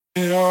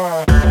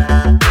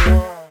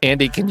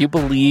Andy, can you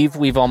believe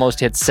we've almost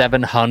hit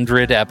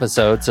 700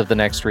 episodes of The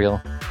Next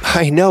Reel?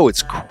 I know,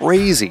 it's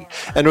crazy.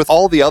 And with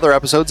all the other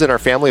episodes in our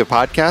family of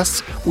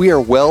podcasts, we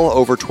are well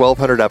over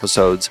 1,200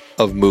 episodes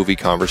of movie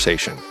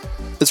conversation.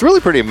 It's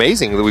really pretty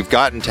amazing that we've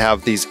gotten to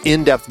have these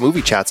in-depth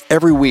movie chats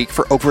every week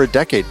for over a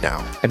decade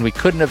now. And we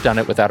couldn't have done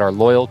it without our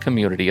loyal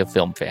community of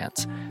film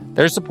fans.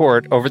 Their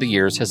support over the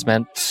years has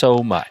meant so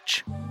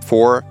much.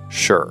 For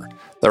sure.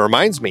 That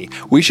reminds me,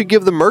 we should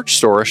give the merch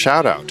store a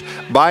shout out.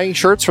 Buying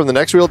shirts from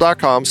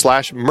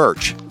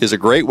thenextreel.com/merch is a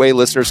great way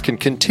listeners can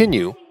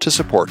continue to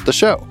support the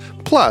show.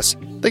 Plus,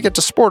 they get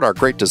to sport our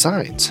great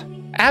designs.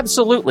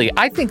 Absolutely.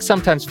 I think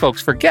sometimes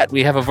folks forget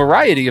we have a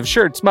variety of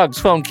shirts, mugs,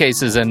 phone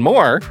cases, and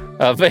more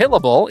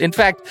available. In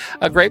fact,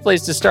 a great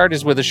place to start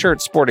is with a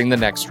shirt sporting the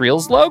Next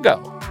Reel's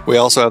logo. We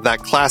also have that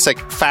classic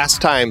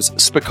Fast Times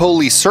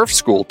Spicoli Surf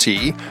School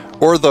tee,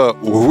 or the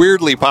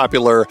weirdly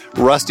popular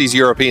Rusty's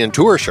European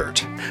Tour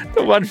shirt.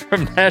 The one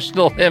from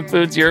National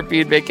Lampoon's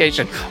European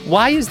Vacation.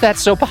 Why is that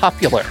so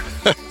popular?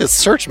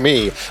 Search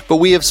me, but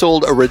we have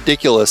sold a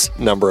ridiculous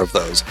number of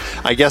those.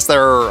 I guess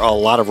there are a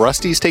lot of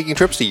Rustys taking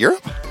trips to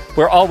Europe?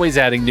 We're always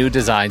adding new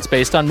designs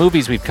based on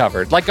movies we've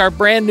covered, like our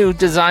brand new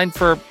design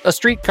for a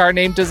streetcar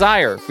named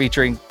Desire,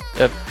 featuring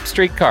a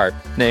streetcar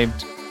named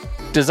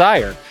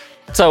Desire.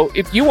 So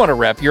if you want to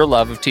rep your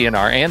love of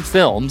TNR and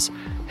films,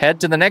 head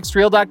to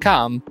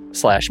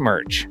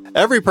thenextreel.com/merch.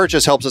 Every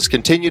purchase helps us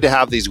continue to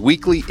have these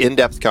weekly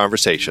in-depth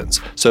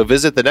conversations. So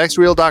visit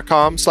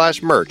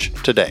thenextreel.com/merch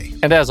today.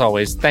 And as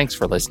always, thanks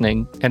for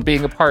listening and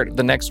being a part of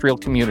the Next Reel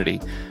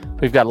community.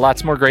 We've got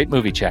lots more great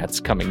movie chats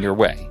coming your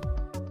way.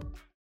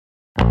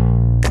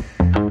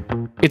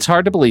 It's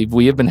hard to believe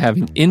we have been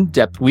having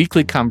in-depth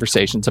weekly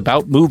conversations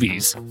about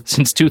movies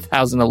since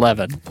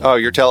 2011. Oh,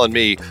 you're telling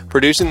me.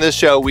 Producing this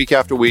show week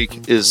after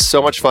week is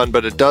so much fun,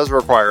 but it does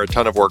require a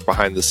ton of work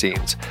behind the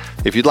scenes.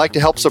 If you'd like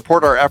to help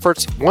support our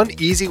efforts, one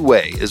easy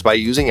way is by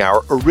using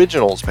our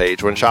Originals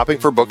page when shopping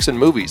for books and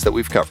movies that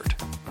we've covered.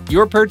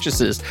 Your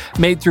purchases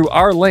made through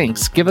our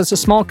links give us a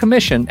small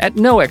commission at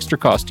no extra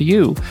cost to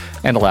you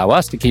and allow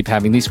us to keep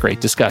having these great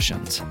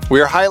discussions.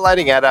 We are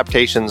highlighting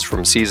adaptations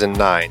from Season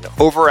 9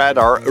 over at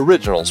our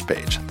Originals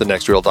page,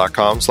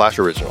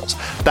 thenextreel.com/originals.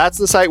 That's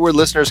the site where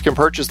listeners can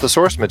purchase the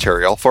source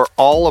material for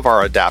all of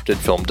our adapted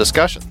film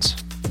discussions.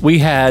 We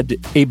had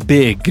a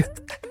big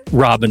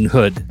Robin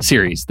Hood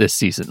series this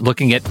season,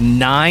 looking at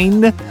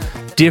 9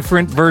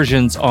 different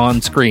versions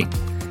on screen.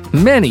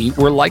 Many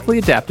were likely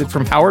adapted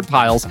from Howard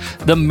Pyle's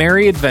The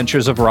Merry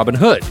Adventures of Robin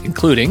Hood,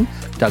 including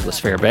Douglas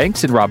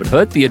Fairbanks in Robin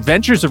Hood, The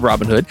Adventures of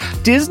Robin Hood,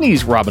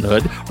 Disney's Robin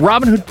Hood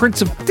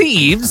Prince of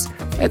Thieves,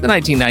 and the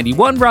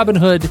 1991 Robin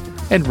Hood,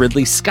 and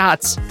Ridley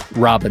Scott's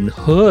Robin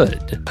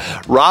Hood.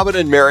 Robin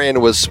and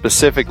Marian was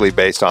specifically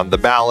based on the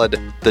ballad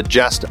The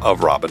Jest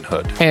of Robin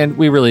Hood. And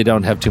we really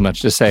don't have too much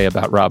to say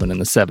about Robin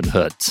and the Seven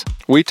Hoods.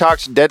 We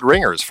talked Dead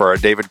Ringers for our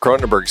David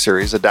Cronenberg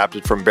series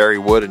adapted from Barry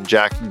Wood and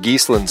Jack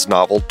Geislin's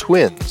novel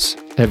Twins.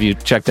 Have you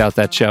checked out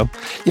that show?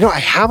 You know, I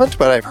haven't,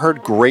 but I've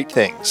heard great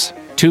things.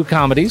 2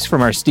 comedies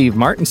from our Steve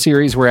Martin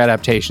series were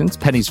adaptations,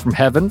 Pennies from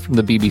Heaven from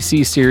the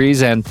BBC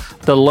series, and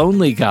The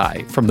Lonely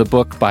Guy from the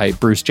book by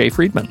Bruce J.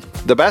 Friedman.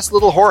 The Best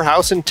Little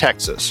Whorehouse in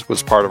Texas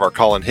was part of our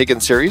Colin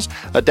Higgins series,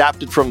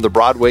 adapted from the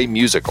Broadway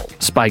musical.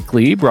 Spike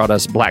Lee brought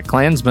us Black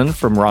Klansman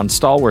from Ron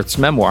Stallworth's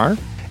memoir.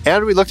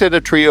 And we looked at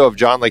a trio of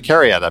John le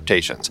Carré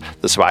adaptations,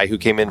 The Spy Who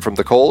Came In From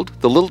the Cold,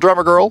 The Little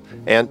Drummer Girl,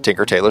 and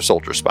Tinker Tailor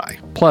Soldier Spy.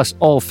 Plus,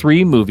 all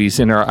 3 movies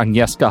in our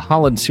Agnieszka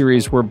Holland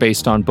series were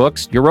based on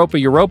books,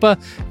 Europa,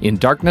 In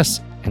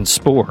Darkness, and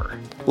Spore.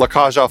 La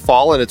Cage aux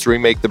Folles and its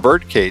remake The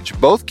Birdcage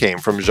both came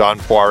from Jean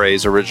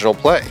Poiret's original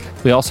play.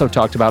 We also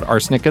talked about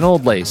Arsenic and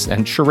Old Lace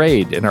and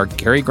Charade in our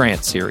Cary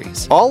Grant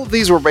series. All of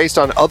these were based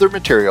on other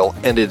material,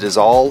 and it is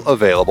all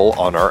available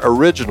on our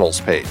Originals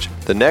page,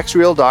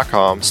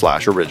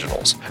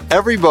 thenextreel.com/originals.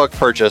 Every book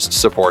purchased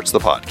supports the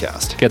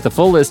podcast. Get the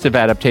full list of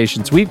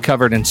adaptations we've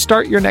covered and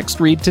start your next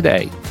read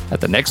today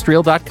at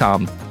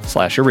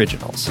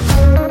thenextreel.com/originals.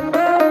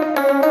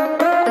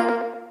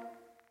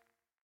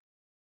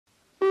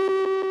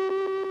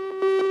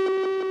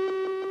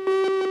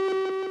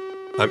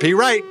 I'm Pete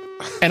Wright.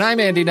 And I'm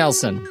Andy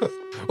Nelson.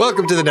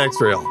 Welcome to The Next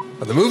Reel.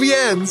 When the movie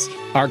ends,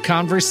 our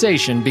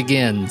conversation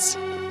begins.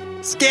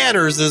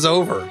 Scanners is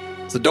over,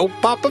 so don't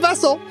pop a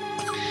vessel.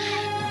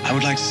 I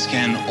would like to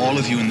scan all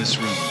of you in this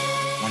room,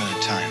 one at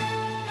a time.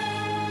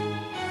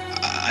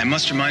 I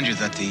must remind you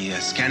that the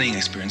scanning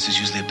experience is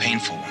usually a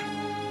painful one,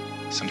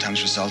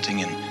 sometimes resulting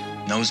in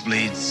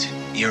nosebleeds,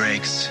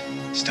 earaches,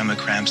 stomach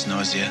cramps,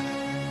 nausea,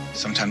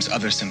 sometimes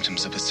other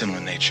symptoms of a similar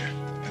nature.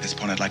 At this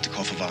point, I'd like to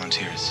call for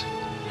volunteers.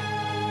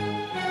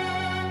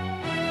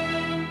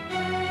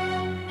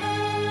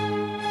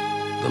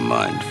 The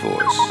Mind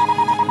Force.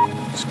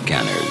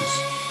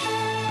 Scanners.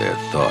 Their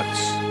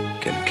thoughts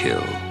can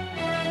kill.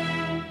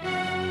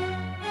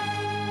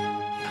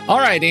 All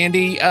right,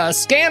 Andy.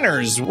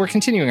 Scanners. We're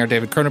continuing our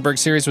David Cronenberg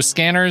series with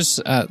Scanners.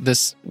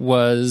 This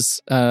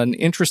was an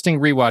interesting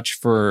rewatch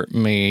for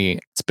me.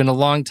 It's been a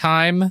long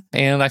time,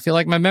 and I feel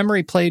like my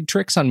memory played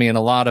tricks on me in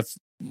a lot of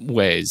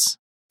ways.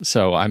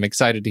 So I'm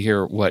excited to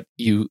hear what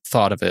you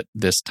thought of it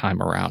this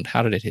time around.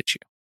 How did it hit you?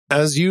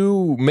 As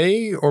you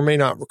may or may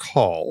not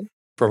recall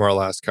from our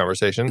last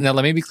conversation. Now,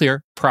 let me be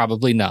clear.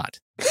 Probably not.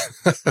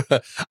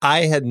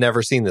 I had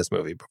never seen this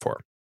movie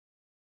before.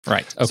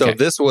 Right. Okay. So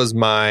this was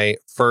my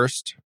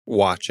first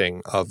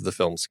watching of the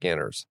film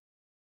Scanners.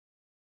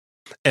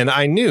 And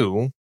I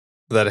knew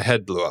that a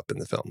head blew up in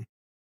the film.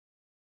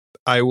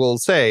 I will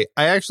say,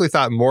 I actually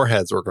thought more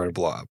heads were going to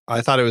blow up.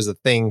 I thought it was a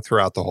thing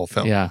throughout the whole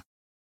film. Yeah.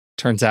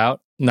 Turns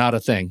out, not a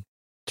thing.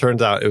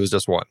 Turns out it was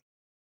just one.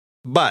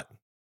 But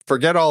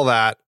forget all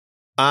that.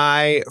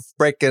 I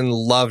freaking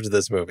loved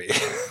this movie.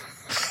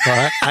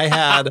 I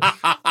had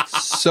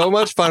so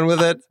much fun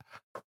with it.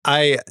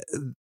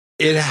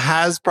 It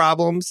has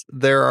problems.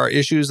 There are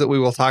issues that we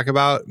will talk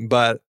about,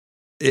 but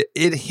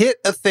it hit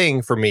a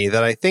thing for me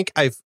that I think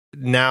I've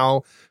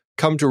now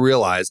come to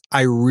realize.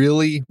 I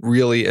really,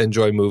 really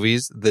enjoy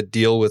movies that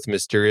deal with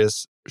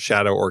mysterious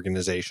shadow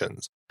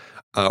organizations.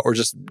 Or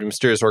just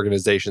mysterious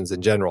organizations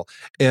in general.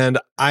 And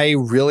I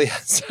really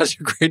had such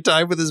a great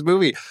time with this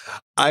movie.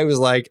 I was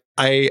like,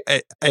 I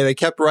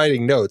kept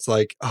writing notes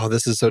like, oh,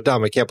 this is so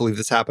dumb. I can't believe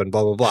this happened,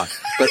 blah, blah, blah.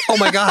 But oh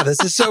my God,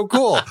 this is so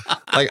cool.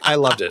 Like, I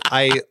loved it.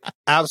 I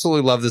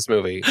absolutely love this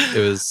movie. It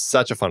was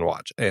such a fun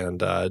watch and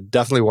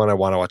definitely one I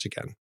want to watch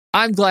again.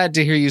 I'm glad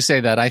to hear you say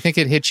that. I think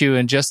it hit you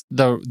in just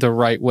the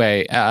right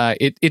way.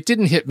 It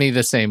didn't hit me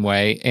the same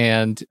way.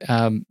 And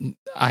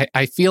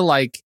I feel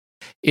like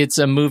it's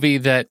a movie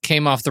that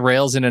came off the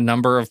rails in a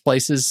number of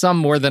places, some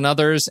more than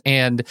others,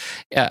 and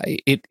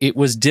it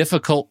was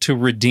difficult to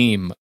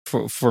redeem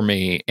for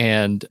me.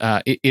 And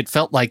it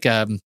felt like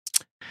one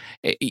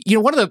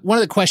of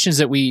the questions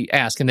that we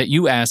ask and that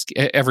you ask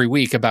every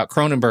week about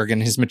Cronenberg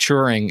and his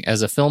maturing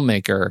as a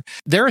filmmaker.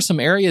 There are some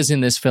areas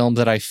in this film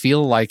that I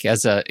feel like,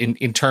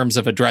 in terms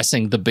of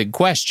addressing the big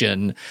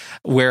question,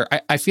 where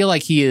I feel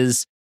like he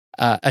is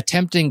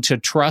attempting to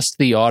trust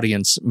the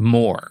audience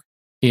more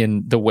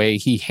in the way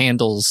he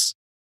handles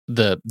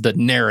the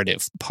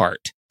narrative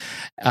part.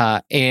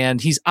 And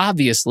he's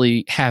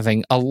obviously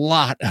having a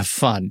lot of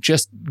fun,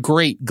 just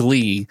great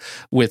glee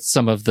with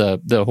some of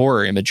the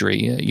horror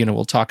imagery.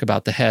 We'll talk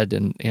about the head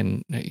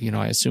and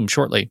I assume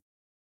shortly.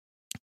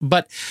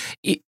 But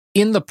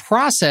in the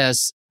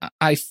process,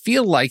 I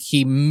feel like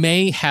he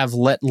may have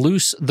let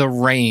loose the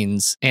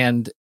reins,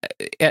 and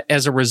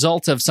as a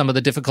result of some of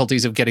the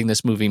difficulties of getting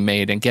this movie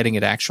made and getting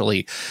it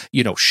actually,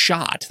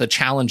 shot, the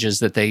challenges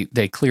that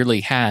they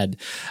clearly had,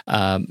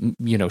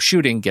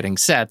 shooting, getting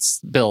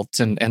sets built,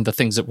 and the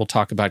things that we'll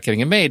talk about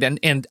getting it made.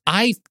 And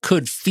I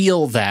could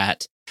feel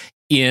that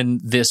in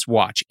this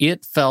watch.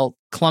 It felt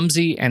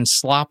clumsy and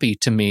sloppy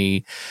to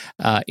me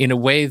in a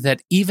way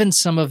that even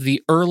some of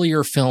the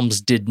earlier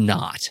films did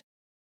not.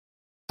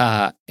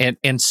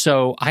 And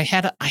so I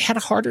had a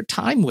harder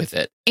time with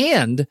it.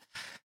 And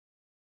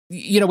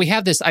we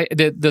have this,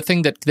 the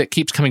thing that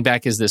keeps coming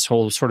back is this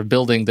whole sort of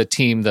building the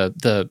team,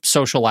 the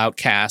social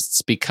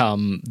outcasts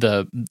become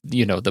the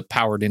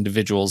powered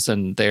individuals,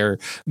 and they're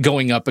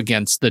going up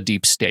against the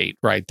deep state,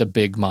 right? The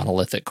big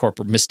monolithic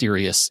corporate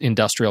mysterious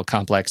industrial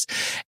complex.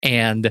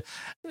 And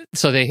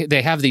so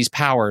they have these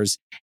powers.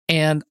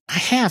 And I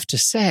have to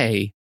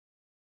say,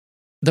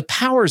 the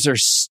powers are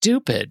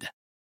stupid.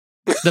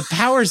 The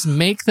powers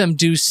make them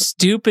do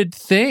stupid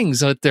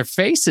things with their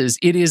faces.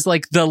 It is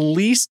like the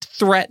least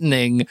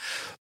threatening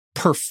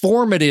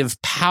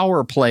performative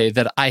power play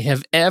that I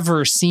have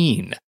ever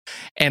seen.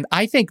 And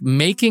I think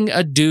making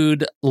a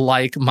dude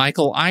like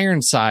Michael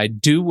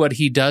Ironside do what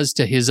he does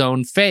to his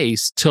own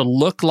face to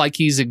look like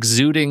he's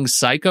exuding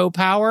psycho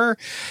power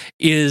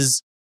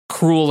is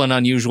cruel and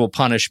unusual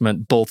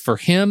punishment, both for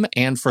him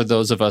and for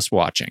those of us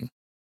watching.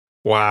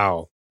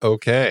 Wow.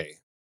 Okay.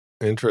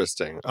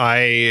 Interesting.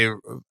 I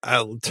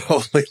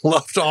totally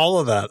loved all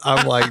of that.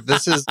 I'm like,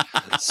 this is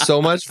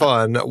so much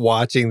fun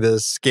watching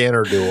this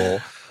scanner duel.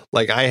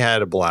 Like, I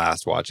had a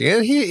blast watching it.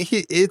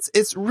 And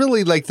it's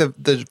really like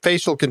the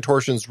facial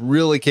contortions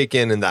really kick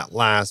in that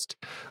last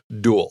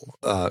duel.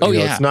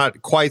 It's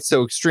not quite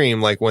so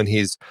extreme like when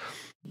he's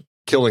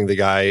killing the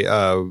guy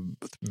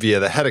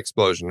via the head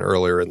explosion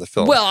earlier in the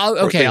film. Well,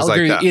 okay, I'll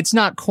agree. It's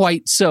not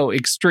quite so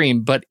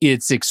extreme, but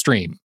it's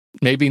extreme.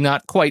 Maybe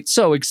not quite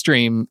so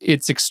extreme.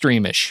 It's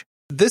extreme-ish.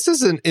 This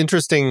is an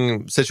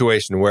interesting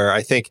situation where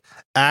I think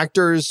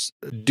actors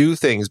do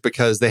things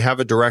because they have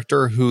a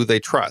director who they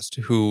trust,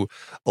 who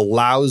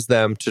allows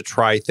them to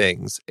try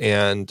things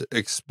and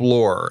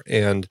explore.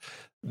 And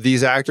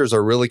these actors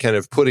are really kind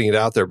of putting it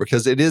out there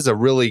because it is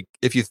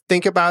if you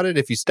think about it,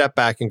 if you step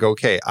back and go,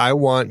 okay, I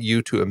want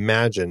you to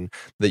imagine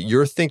that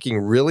you're thinking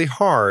really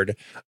hard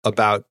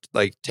about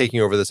like taking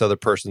over this other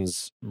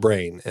person's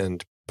brain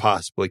and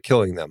possibly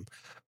killing them.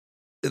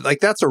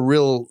 Like, that's a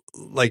real,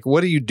 like,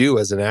 what do you do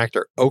as an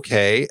actor?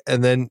 Okay.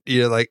 And then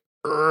you're like,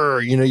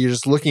 you're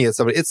just looking at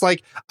somebody. It's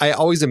like, I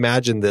always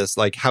imagine this,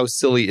 like, how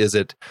silly is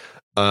it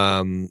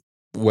when,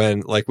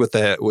 like, with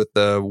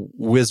the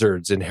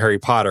wizards in Harry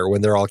Potter,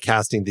 when they're all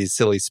casting these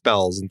silly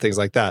spells and things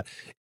like that.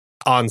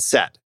 on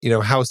set.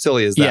 How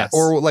silly is that? Yes.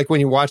 Or like when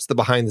you watch the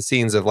behind the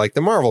scenes of like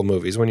the Marvel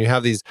movies, when you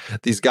have these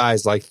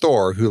guys like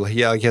Thor who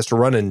he has to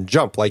run and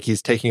jump like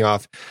he's taking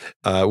off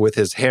with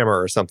his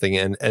hammer or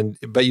something,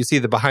 but you see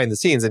the behind the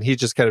scenes and he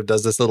just kind of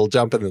does this little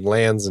jump and then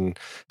lands and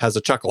has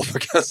a chuckle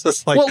because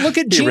it's like, well, look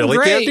at Jean really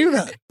Grey. Can't do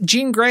that.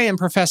 Jean Grey and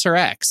Professor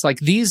X, like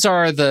these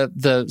are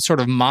the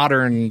sort of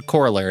modern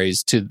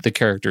corollaries to the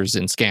characters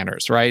in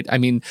Scanners, right? I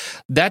mean,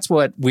 that's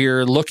what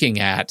we're looking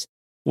at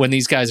when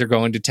these guys are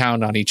going to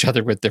town on each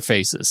other with their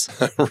faces.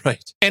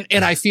 Right.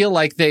 And I feel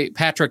like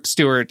Patrick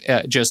Stewart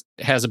just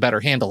has a better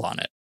handle on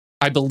it.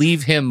 I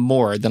believe him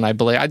more than I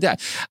believe.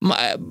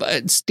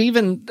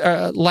 Stephen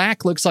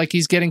Lack looks like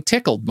he's getting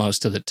tickled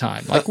most of the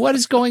time. Like, what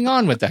is going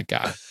on with that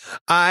guy?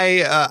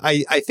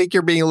 I think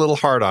you're being a little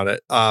hard on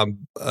it,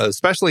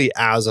 especially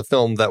as a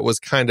film that was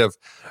kind of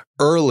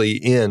early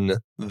in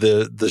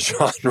the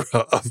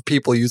genre of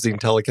people using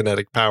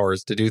telekinetic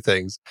powers to do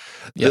things.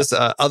 Yes.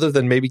 This, other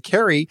than maybe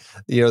Carrie,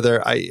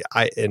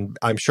 and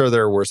I'm sure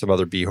there were some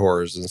other B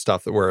horrors and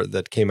stuff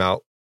that came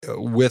out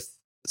with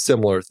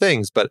similar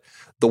things, but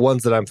the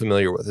ones that I'm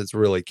familiar with, it's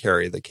really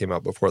Carrie that came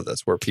out before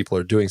this, where people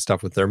are doing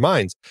stuff with their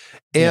minds.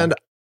 And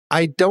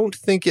I don't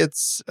think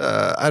it's,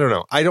 I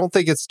don't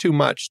think it's too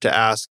much to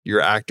ask your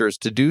actors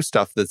to do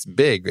stuff that's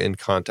big in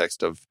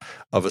context of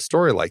a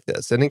story like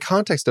this. And in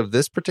context of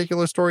this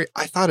particular story,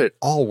 I thought it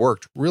all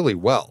worked really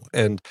well.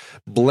 And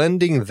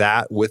blending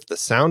that with the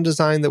sound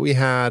design that we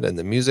had and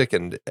the music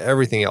and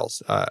everything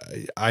else,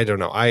 I don't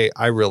know. I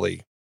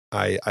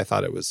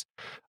thought it was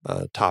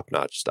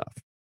top-notch stuff.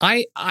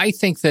 I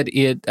think that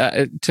it,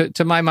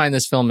 to my mind,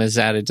 this film is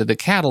added to the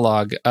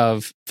catalog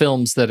of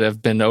films that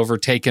have been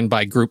overtaken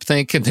by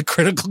groupthink in the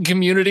critical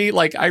community.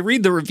 Like, I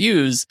read the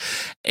reviews,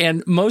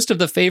 and most of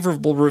the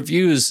favorable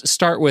reviews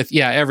start with,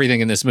 everything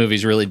in this movie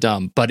is really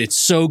dumb, but it's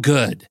so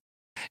good.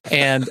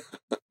 And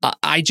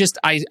I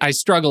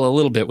struggle a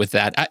little bit with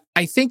that.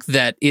 I think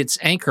that its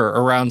anchor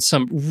around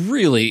some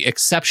really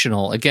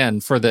exceptional,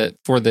 again, for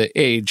the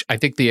age, I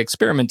think the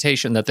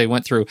experimentation that they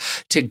went through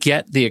to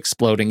get the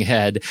exploding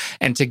head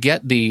and to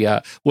get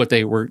the what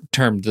they were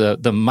termed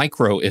the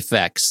micro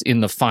effects in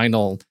the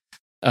final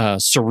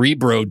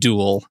Cerebro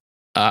duel,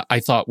 I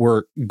thought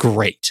were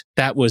great.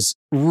 That was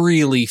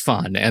really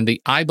fun. And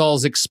the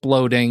eyeballs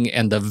exploding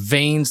and the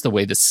veins, the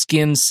way the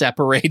skin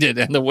separated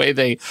and the way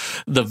the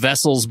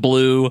vessels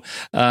blew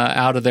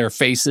out of their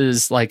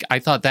faces. Like, I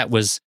thought that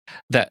was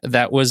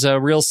a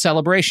real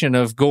celebration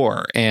of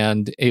gore.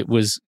 And it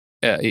was,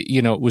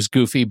 it was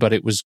goofy, but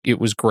it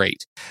was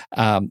great.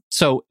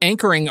 So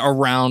anchoring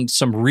around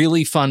some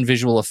really fun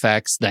visual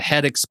effects, the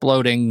head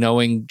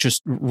exploding,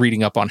 just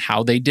reading up on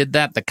how they did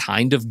that, the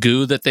kind of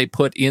goo that they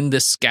put in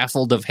this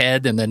scaffold of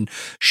head and then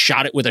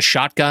shot it with a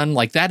shotgun,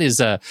 like that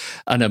is an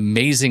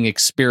amazing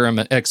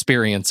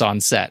experience on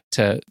set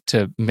to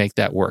make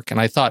that work. And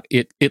I thought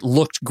it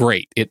looked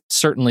great. It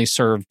certainly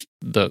served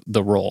the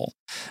role.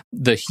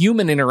 The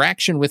human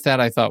interaction with that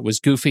I thought was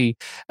goofy.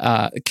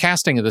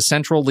 Casting of the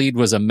central lead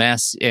was a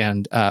mess,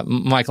 and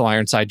Michael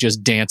Ironside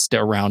just danced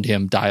around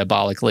him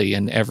diabolically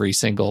in every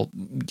single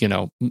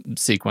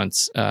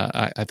sequence.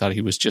 I thought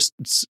he was just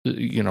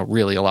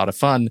really a lot of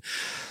fun.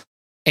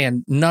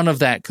 And none of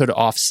that could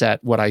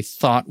offset what I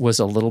thought was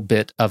a little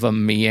bit of a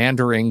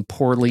meandering,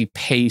 poorly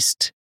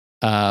paced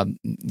kind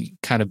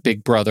of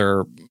Big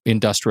Brother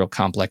industrial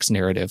complex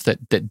narrative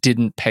that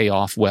didn't pay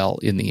off well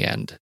in the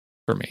end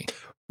for me.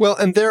 Well,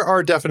 and there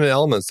are definite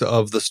elements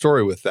of the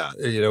story with that.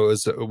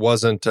 It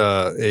wasn't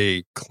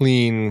a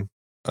clean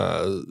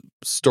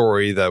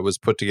story that was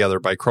put together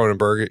by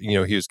Cronenberg.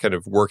 He was kind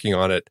of working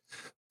on it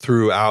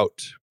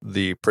throughout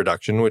the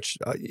production, which,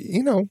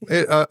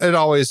 it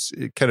always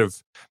kind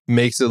of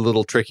makes it a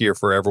little trickier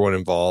for everyone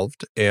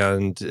involved.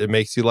 And it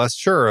makes you less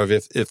sure of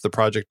if the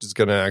project is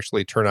going to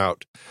actually turn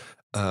out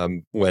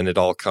when it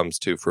all comes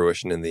to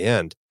fruition in the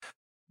end.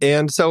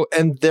 And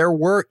there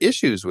were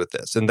issues with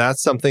this, and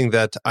that's something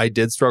that I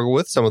did struggle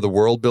with. Some of the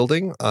world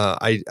building,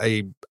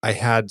 I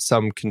had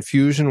some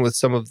confusion with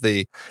some of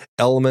the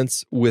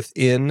elements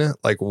within,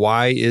 like,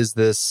 why is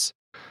this,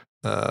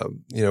 so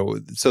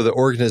the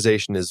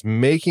organization is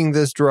making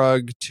this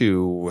drug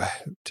to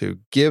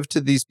give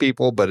to these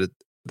people, but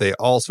they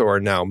also are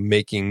now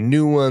making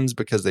new ones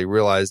because they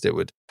realized it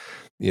would,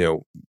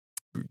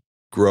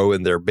 grow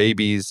in their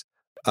babies.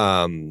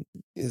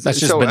 That's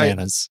just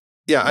bananas.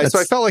 So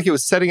I felt like it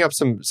was setting up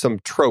some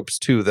tropes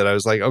too that I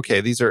was like, okay,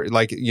 these are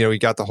like, you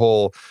got the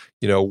whole,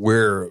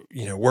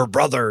 we're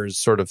brothers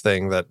sort of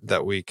thing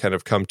that we kind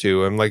of come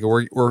to. And like,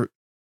 we're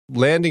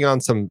landing on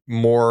some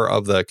more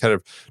of the kind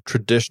of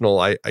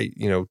traditional,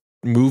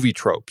 movie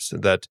tropes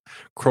that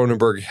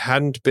Cronenberg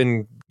hadn't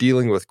been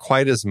dealing with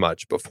quite as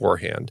much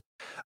beforehand.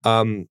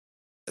 And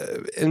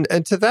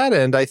to that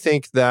end, I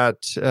think that,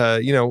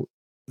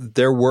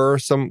 there were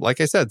some,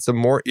 like I said, some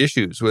more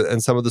issues with,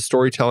 and some of the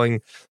storytelling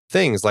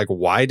things, like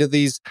why do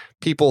these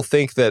people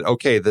think that,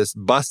 okay, this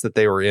bus that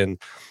they were in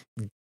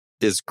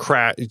is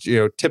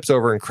tips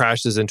over and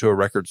crashes into a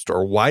record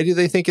store? Why do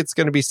they think it's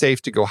going to be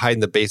safe to go hide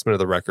in the basement of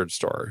the record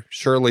store?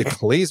 Surely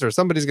police or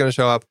somebody's going to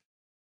show up.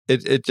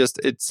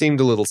 It seemed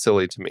a little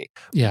silly to me.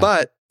 Yeah.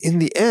 But in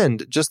the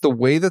end, just the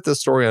way that the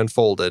story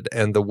unfolded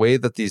and the way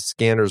that these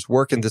scanners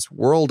work in this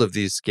world of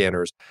these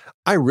scanners,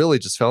 I really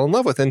just fell in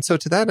love with. And so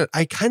to that end,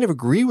 I kind of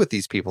agree with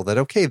these people that,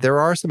 okay, there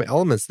are some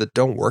elements that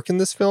don't work in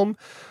this film,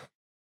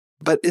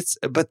 but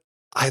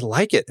I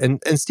like it. And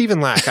Stephen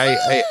Lack,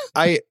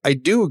 I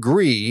do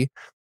agree.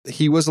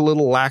 He was a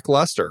little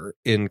lackluster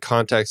in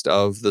context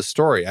of the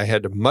story. I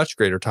had a much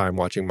greater time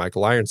watching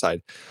Michael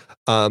Ironside.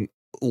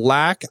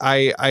 Lack,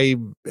 I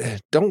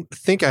don't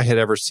think I had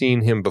ever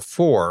seen him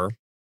before.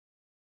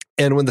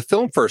 And when the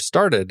film first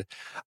started,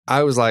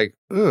 I was like,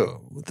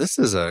 oh, this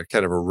is a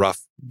kind of a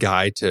rough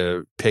guy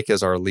to pick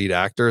as our lead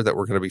actor that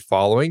we're going to be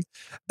following.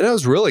 And I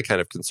was really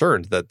kind of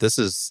concerned that this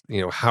is,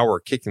 how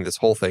we're kicking this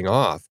whole thing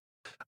off.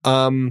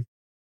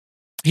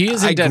 He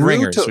is in Dead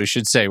Ringers, we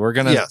should say. We're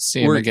going to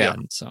see him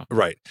again. Yeah, so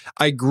right.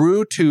 I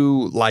grew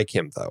to like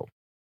him, though.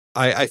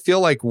 I feel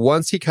like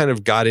once he kind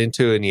of got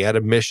into it and he had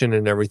a mission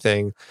and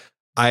everything,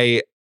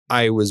 I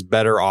was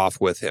better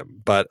off with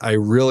him. But I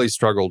really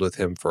struggled with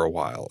him for a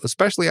while,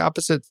 especially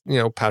opposite,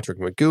 Patrick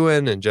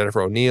McGoohan and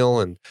Jennifer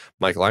O'Neill and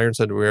Michael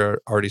Ironside, we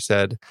already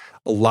said.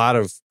 A lot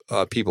of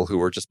people who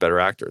were just better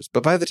actors.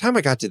 But by the time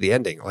I got to the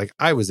ending,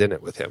 I was in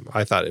it with him.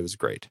 I thought it was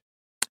great.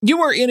 You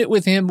were in it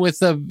with him with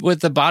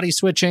the body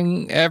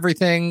switching,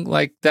 everything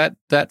like that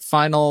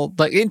final,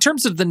 in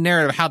terms of the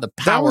narrative, how the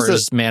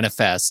powers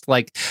manifest.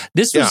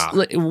 This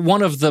was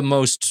one of the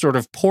most sort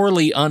of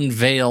poorly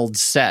unveiled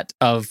set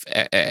of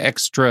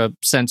extra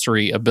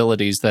sensory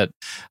abilities that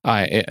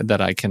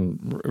I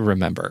can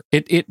remember.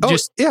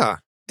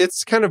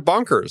 It's kind of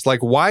bonkers.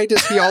 Why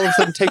does he all of a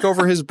sudden take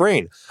over his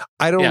brain?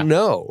 I don't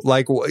know.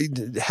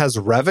 Has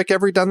Revok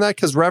ever done that?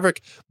 Because Revok,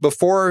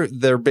 before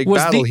their big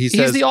battle, he says...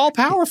 He's the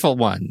all-powerful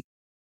one.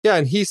 Yeah,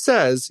 and he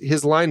says,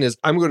 his line is,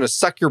 I'm going to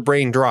suck your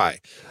brain dry.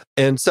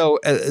 And so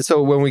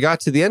when we got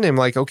to the end, I'm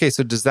like, okay,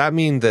 so does that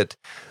mean that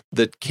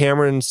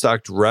Cameron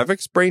sucked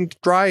Revok's brain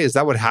dry? Is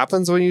that what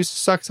happens when you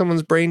suck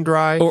someone's brain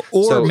dry?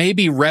 Or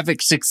maybe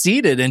Revok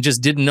succeeded and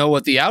just didn't know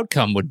what the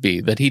outcome would be,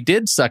 that he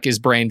did suck his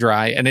brain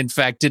dry and in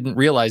fact didn't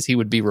realize he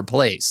would be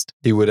replaced.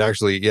 He would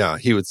actually,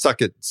 he would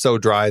suck it so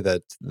dry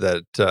that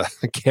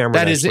Cameron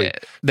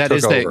That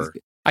is over.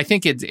 I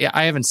think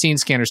I haven't seen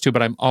Scanners 2,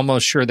 but I'm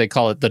almost sure they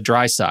call it the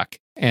dry suck.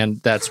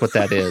 And that's what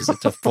that is.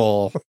 It's the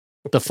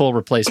full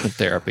replacement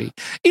therapy.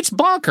 It's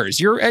bonkers.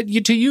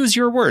 To use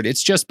your word,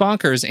 it's just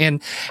bonkers.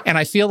 And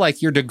I feel like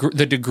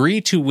the degree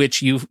to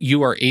which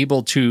you are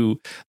able to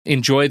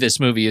enjoy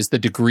this movie is the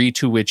degree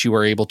to which you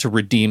are able to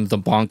redeem the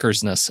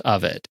bonkersness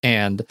of it.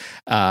 And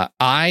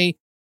I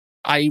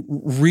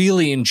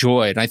really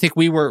enjoyed. I think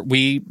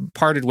we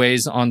parted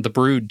ways on The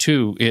Brood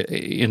too,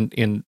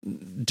 in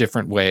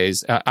different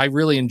ways. I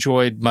really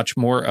enjoyed much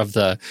more of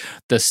the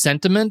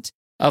sentiment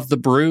of The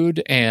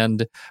Brood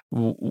and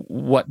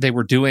what they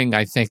were doing.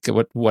 I think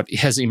what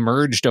has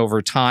emerged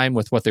over time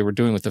with what they were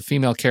doing with the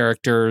female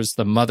characters,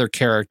 the mother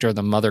character,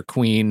 the mother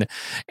queen,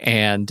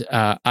 and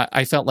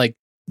I felt like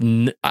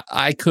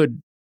I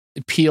could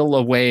peel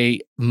away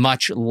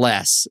much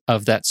less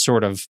of that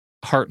sort of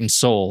heart and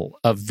soul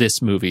of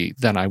this movie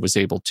than I was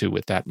able to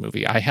with that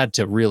movie. I had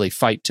to really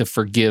fight to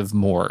forgive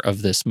more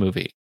of this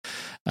movie.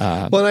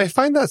 And I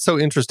find that so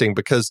interesting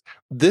because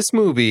this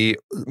movie,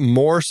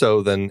 more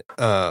so than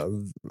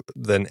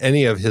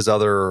any of his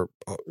other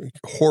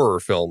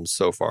horror films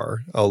so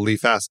far, I'll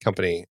leave Fast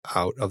Company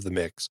out of the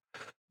mix,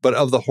 but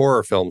of the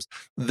horror films,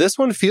 this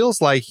one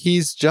feels like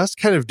he's just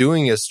kind of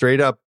doing a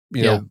straight up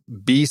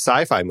B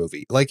sci-fi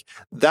movie.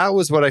 That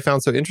was what I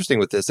found so interesting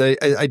with this.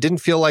 I didn't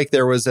feel like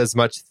there was as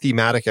much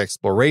thematic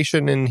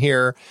exploration in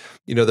here.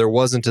 There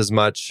wasn't as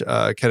much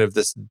kind of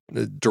this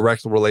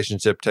direct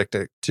relationship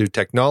to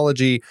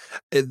technology.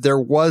 There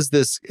was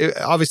this,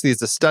 obviously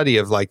it's a study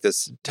of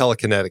this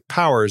telekinetic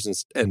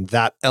powers and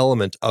that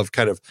element of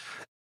kind of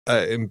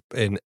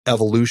an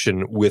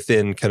evolution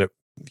within kind of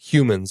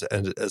humans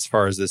and as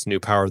far as this new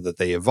power that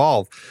they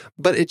evolve,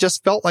 but it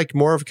just felt like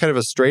more of kind of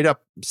a straight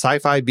up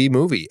sci-fi B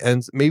movie.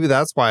 And maybe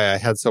that's why I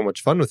had so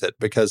much fun with it,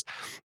 because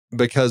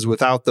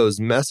without those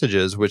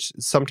messages, which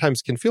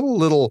sometimes can feel a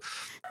little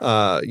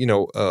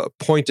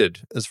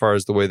pointed as far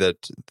as the way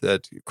that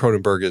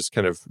Cronenberg is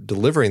kind of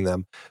delivering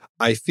them,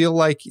 I feel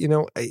like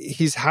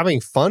he's having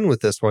fun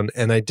with this one,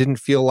 and I didn't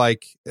feel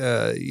like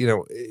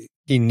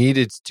he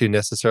needed to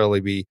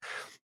necessarily be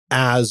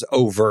as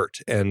overt,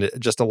 and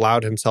just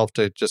allowed himself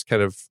to just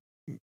kind of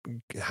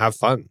have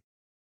fun.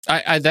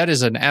 I that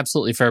is an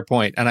absolutely fair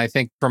point. And I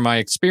think from my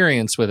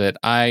experience with it,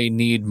 I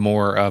need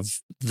more of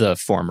the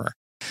former.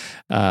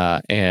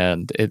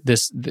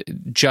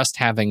 Just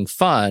having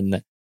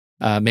fun,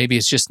 maybe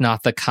it's just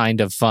not the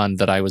kind of fun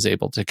that I was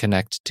able to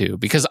connect to,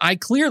 because I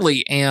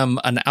clearly am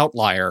an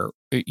outlier.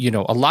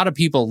 A lot of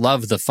people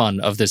love the fun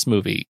of this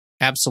movie.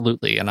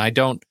 Absolutely. And I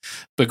don't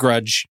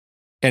begrudge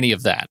any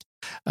of that.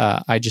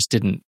 I just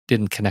didn't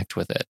connect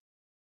with it.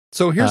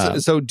 So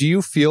so do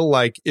you feel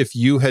like if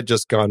you had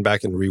just gone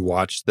back and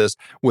rewatched this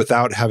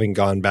without having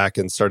gone back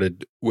and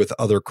started with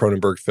other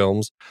Cronenberg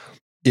films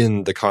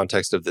in the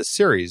context of this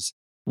series,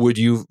 would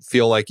you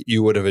feel like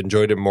you would have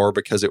enjoyed it more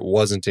because it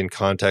wasn't in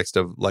context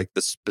of like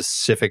the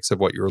specifics of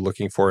what you were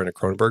looking for in a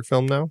Cronenberg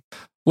film now?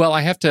 Well,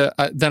 I have to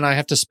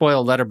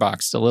spoil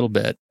Letterboxd a little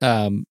bit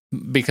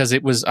because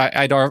it was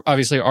I'd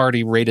obviously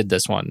already rated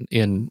this one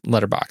in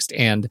Letterboxd,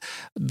 and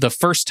the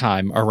first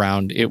time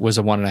around it was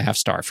a 1.5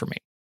 star for me.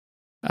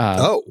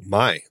 Oh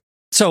my!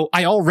 So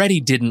I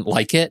already didn't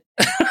like it,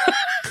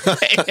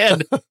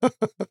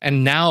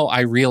 and now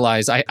I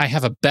realize I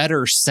have a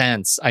better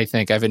sense. I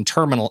think I've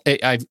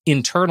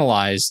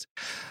internalized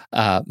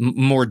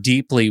more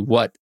deeply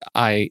what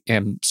I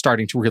am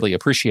starting to really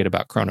appreciate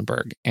about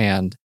Cronenberg,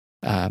 and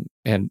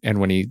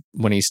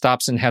when he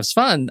stops and has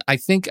fun, I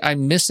think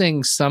I'm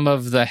missing some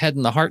of the head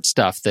and the heart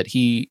stuff that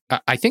he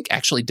I think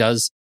actually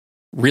does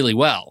really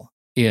well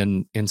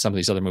in some of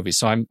these other movies.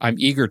 So I'm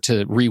eager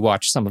to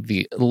rewatch some of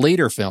the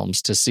later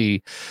films to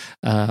see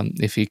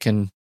if he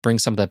can bring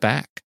some of that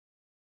back.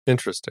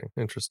 Interesting.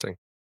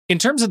 In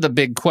terms of the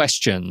big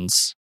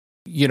questions,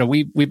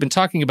 we've been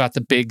talking about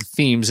the big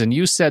themes, and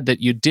you said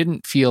that you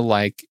didn't feel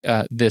like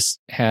this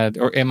had,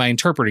 or am I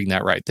interpreting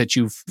that right? That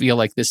you feel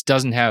like this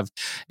doesn't have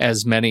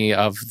as many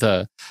of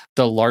the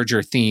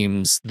larger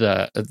themes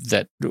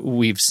that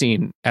we've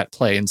seen at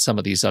play in some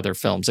of these other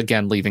films.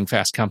 Again, leaving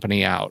Fast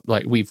Company out,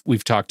 like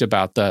we've talked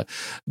about the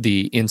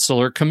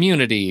insular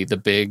community, the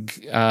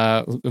big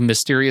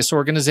mysterious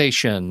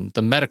organization,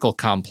 the medical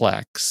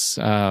complex,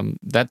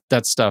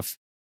 that stuff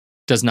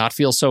does not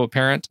feel so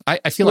apparent.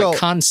 I feel like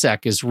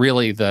Consec is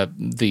really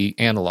the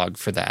analog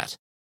for that.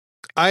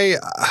 I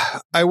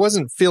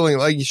wasn't feeling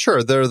like,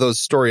 sure, there are those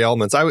story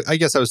elements. I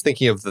guess I was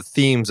thinking of the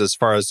themes as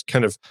far as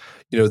kind of,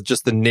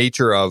 just the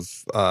nature of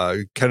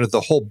kind of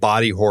the whole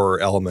body horror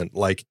element,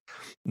 like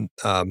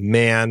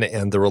man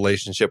and the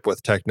relationship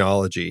with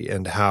technology,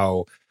 and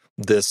how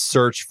this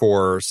search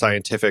for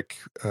scientific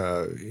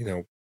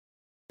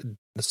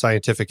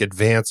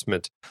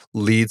advancement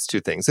leads to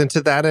things. And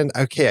to that end,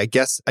 okay, I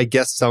guess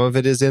some of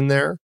it is in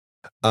there.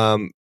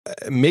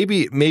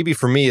 Maybe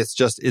for me,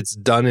 it's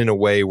done in a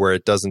way where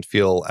it doesn't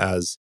feel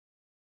as,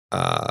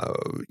 I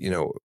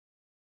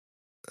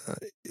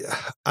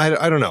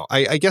don't know.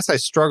 I guess I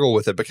struggle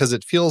with it because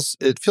it feels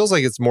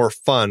like it's more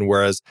fun.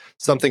 Whereas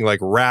something like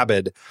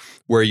Rabid,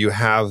 where you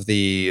have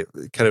the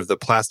kind of the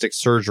plastic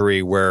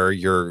surgery where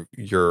you're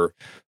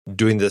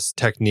doing this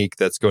technique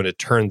that's going to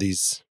turn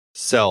these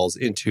cells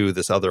into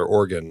this other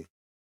organ.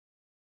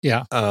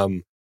 Yeah.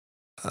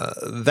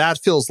 That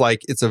feels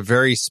like it's a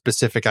very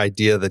specific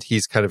idea that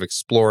he's kind of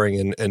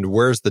exploring, and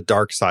where's the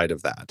dark side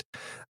of that?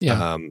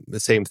 Yeah. The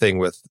same thing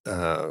with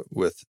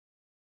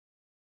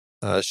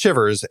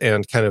Shivers,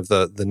 and kind of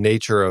the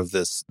nature of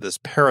this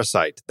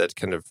parasite that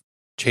kind of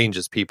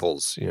changes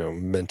people's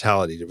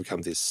mentality to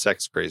become these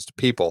sex crazed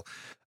people.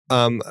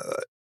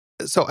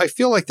 So I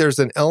feel like there's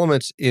an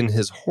element in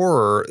his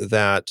horror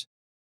that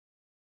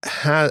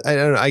I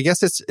don't know. I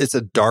guess it's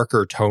a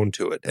darker tone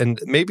to it, and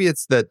maybe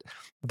it's that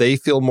they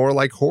feel more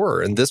like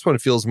horror, and this one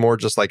feels more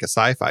just like a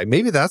sci-fi.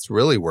 Maybe that's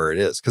really where it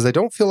is, because I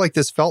don't feel like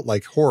this felt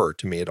like horror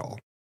to me at all.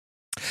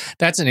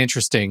 That's an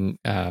interesting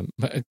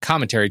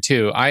commentary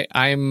too.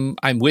 I'm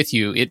with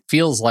you. It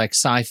feels like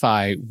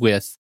sci-fi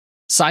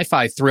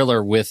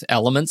thriller with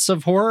elements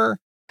of horror,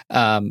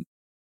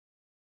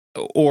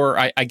 or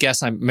I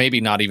guess I'm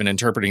maybe not even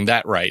interpreting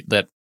that right.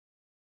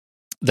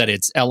 That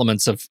it's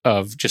elements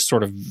of just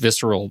sort of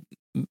visceral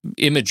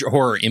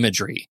horror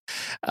imagery.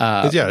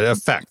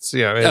 Effects.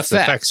 Yeah,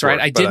 effects, right?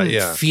 I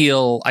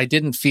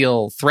didn't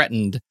feel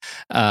threatened,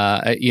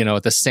 at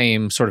the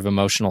same sort of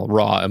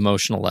raw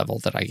emotional level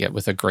that I get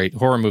with a great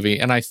horror movie.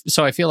 And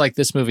so I feel like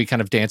this movie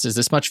kind of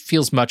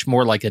feels much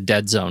more like a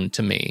Dead Zone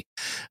to me.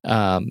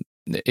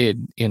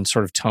 In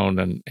sort of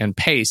tone and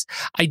pace.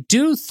 I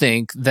do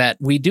think that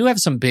we do have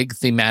some big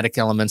thematic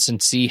elements,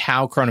 and see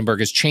how Cronenberg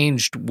has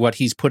changed what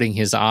he's putting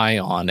his eye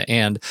on.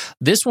 And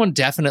this one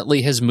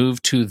definitely has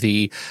moved to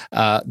the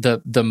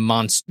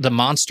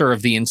monster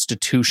of the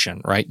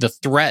institution, right? The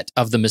threat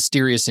of the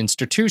mysterious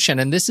institution.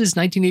 And this is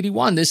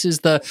 1981. This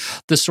is the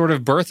sort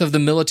of birth of the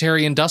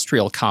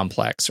military-industrial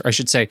complex, or I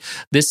should say,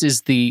 this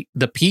is the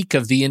peak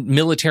of the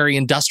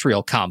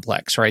military-industrial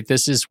complex, right?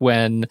 This is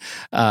when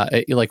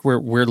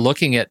we're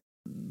looking at,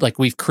 like,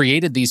 we've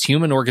created these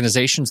human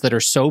organizations that are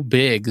so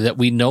big that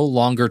we no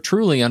longer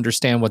truly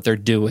understand what they're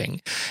doing.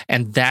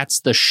 And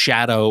that's the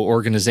shadow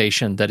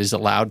organization that is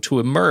allowed to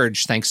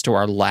emerge thanks to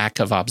our lack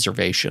of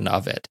observation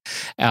of it.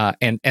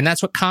 And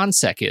that's what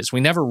Consec is.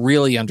 We never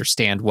really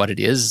understand what it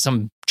is.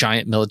 Some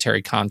giant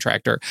military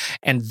contractor,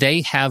 and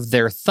they have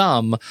their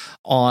thumb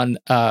on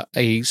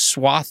a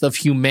swath of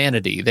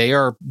humanity. They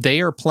are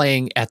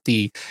playing at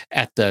the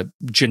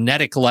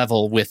genetic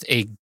level with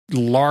a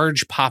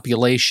large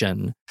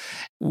population,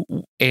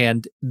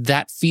 and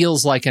that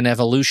feels like an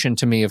evolution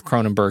to me of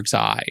Cronenberg's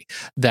eye,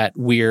 that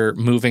we're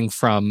moving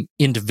from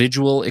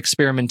individual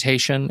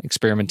experimentation,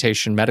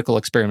 medical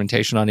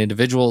experimentation on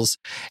individuals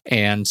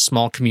and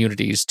small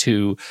communities,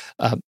 to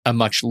a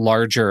much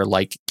larger,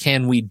 like,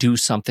 can we do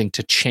something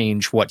to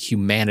change what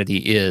humanity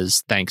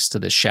is thanks to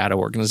this shadow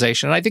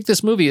organization? And I think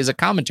this movie is a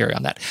commentary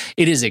on that.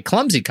 It is a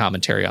clumsy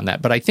commentary on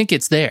that, but I think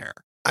it's there.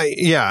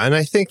 And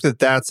I think that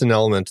that's an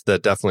element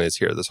that definitely is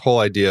here. This whole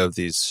idea of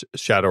these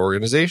shadow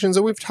organizations,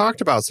 and we've talked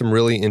about some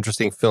really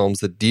interesting films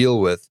that deal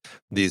with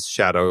these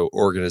shadow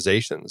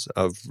organizations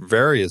of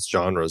various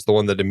genres. The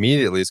one that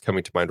immediately is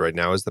coming to mind right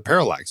now is The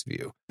Parallax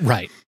View.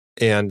 Right.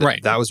 And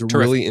that was a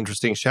really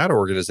interesting shadow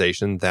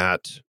organization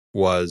that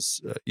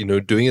was,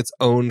 doing its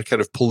own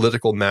kind of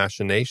political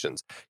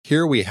machinations.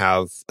 Here we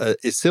have a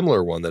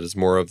similar one that is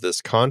more of this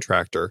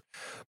contractor,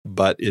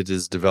 but it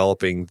is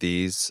developing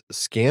these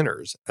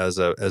scanners as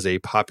a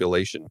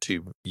population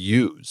to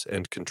use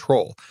and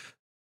control.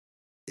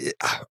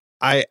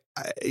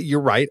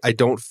 You're right. I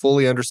don't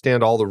fully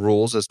understand all the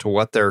rules as to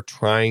what they're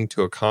trying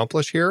to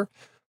accomplish here,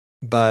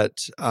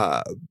 but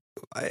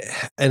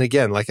and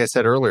again, like I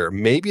said earlier,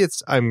 maybe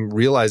I'm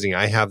realizing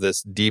I have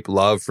this deep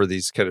love for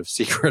these kind of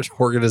secret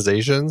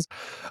organizations.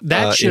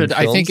 That should,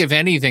 I think, if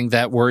anything,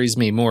 that worries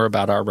me more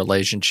about our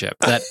relationship.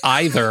 That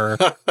either,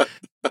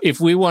 if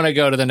we want to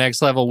go to the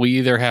next level, we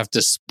either have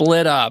to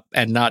split up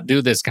and not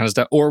do this kind of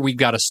stuff, or we've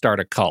got to start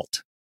a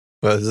cult.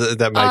 Well,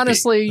 that might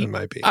honestly, be. That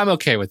might be. I'm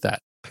okay with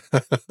that.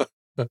 As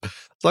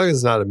long as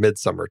it's not a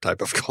Midsummer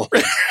type of cult.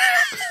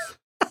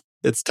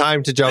 It's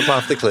time to jump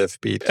off the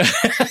cliff, Pete.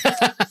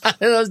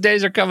 Those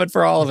days are coming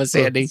for all of us,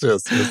 Andy.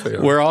 Yes, they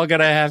are. We're all going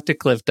to have to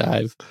cliff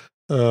dive.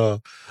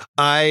 But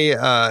I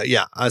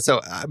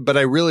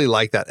really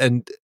like that.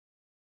 And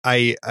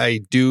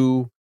I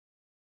do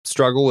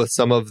struggle with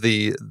some of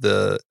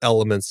the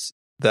elements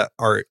that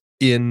are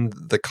in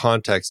the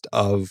context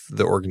of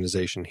the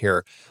organization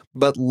here.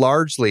 But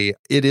largely,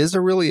 it is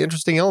a really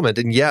interesting element.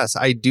 And yes,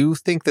 I do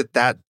think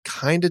that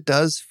kind of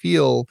does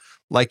feel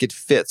like it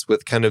fits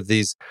with kind of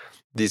these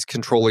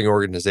controlling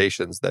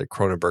organizations that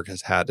Cronenberg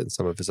has had in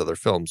some of his other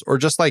films, or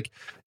just like,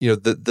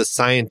 the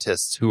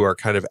scientists who are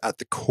kind of at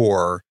the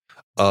core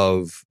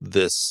of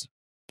this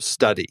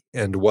study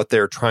and what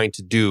they're trying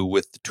to do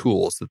with the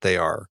tools that they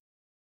are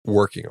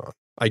working on.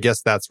 I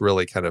guess that's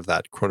really kind of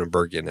that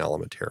Cronenbergian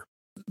element here.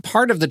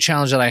 Part of the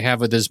challenge that I have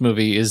with this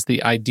movie is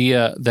the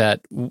idea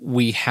that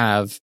we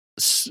have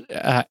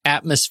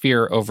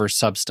atmosphere over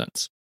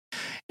substance.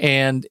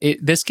 And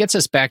this gets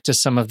us back to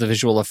some of the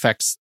visual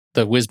effects,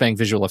 the whiz-bang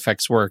visual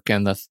effects work,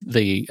 and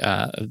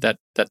that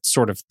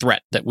sort of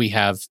threat that we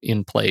have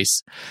in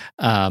place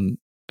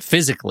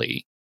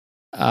physically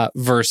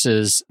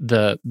versus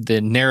the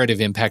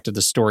narrative impact of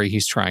the story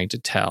he's trying to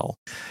tell.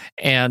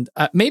 And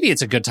maybe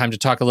it's a good time to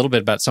talk a little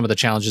bit about some of the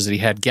challenges that he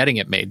had getting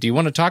it made. Do you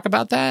want to talk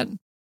about that?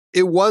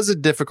 It was a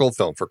difficult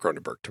film for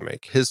Cronenberg to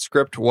make. His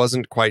script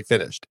wasn't quite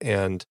finished,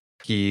 and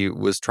he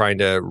was trying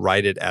to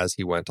write it as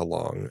he went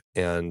along.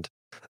 And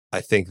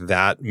I think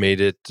that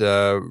made it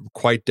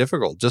quite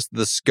difficult. Just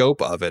the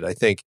scope of it. I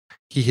think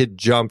he had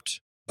jumped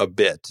a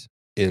bit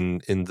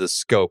in the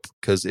scope,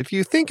 because if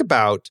you think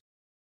about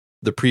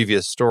the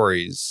previous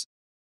stories,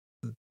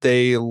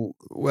 Rabid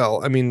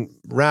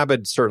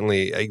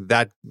certainly,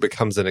 that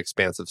becomes an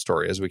expansive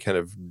story as we kind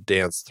of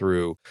dance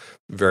through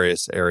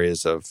various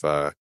areas of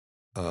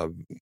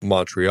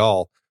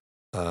Montreal.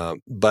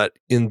 But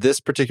in this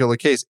particular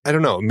case, I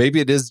don't know, maybe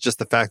it is just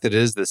the fact that it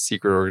is this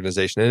secret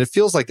organization. And it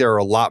feels like there are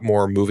a lot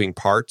more moving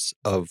parts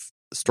of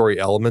story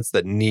elements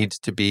that need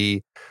to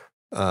be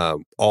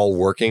all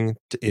working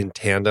in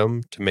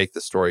tandem to make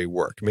the story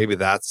work. Maybe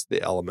that's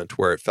the element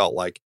where it felt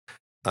like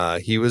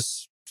he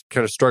was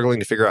kind of struggling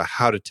to figure out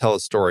how to tell a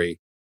story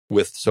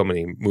with so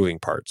many moving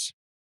parts.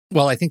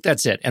 Well, I think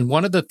that's it. And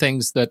one of the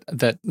things that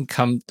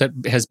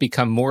has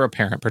become more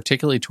apparent,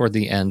 particularly toward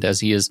the end, as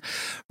he is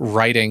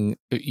writing,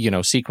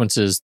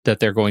 sequences that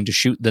they're going to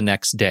shoot the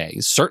next day.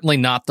 Certainly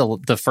not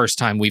the first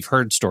time we've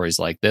heard stories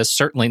like this.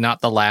 Certainly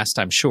not the last,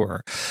 I'm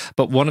sure.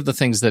 But one of the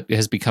things that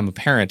has become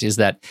apparent is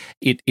that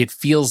it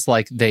feels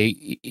like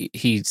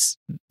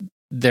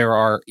there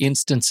are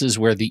instances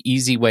where the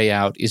easy way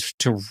out is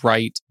to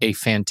write a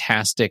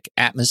fantastic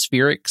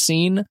atmospheric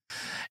scene,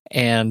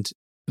 and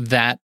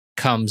that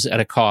comes at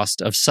a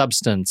cost of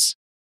substance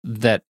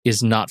that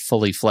is not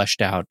fully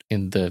fleshed out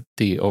in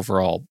the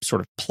overall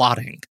sort of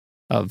plotting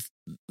of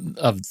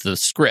the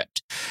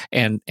script,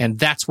 and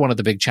that's one of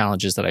the big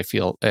challenges that I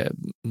feel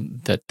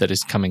that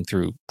is coming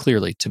through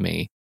clearly to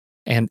me.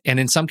 And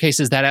in some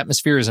cases that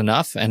atmosphere is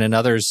enough, and in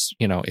others,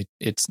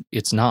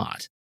 it's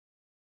not.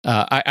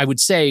 I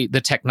would say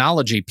the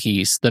technology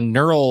piece, the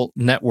neural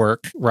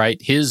network, right?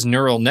 His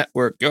neural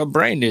network, your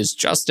brain is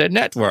just a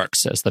network,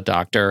 says the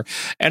doctor.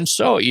 And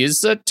so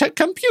is a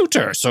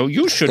computer. So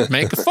you should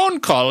make a phone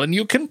call and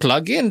you can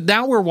plug in.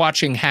 Now we're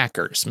watching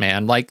Hackers,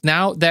 man. Like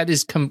now that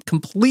is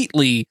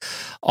completely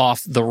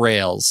off the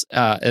rails,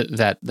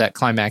 that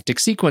climactic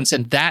sequence.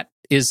 And that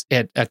is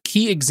a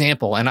key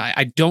example, and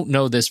I don't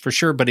know this for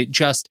sure, but it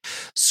just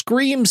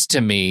screams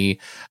to me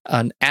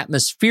an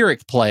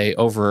atmospheric play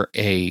over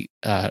a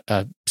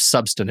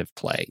substantive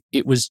play.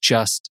 It was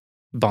just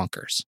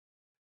bonkers.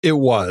 It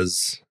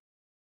was.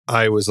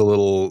 I was a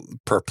little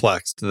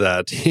perplexed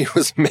that he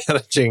was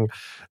managing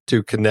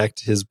to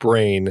connect his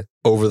brain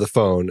over the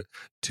phone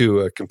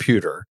to a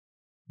computer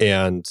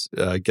and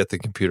get the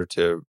computer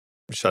to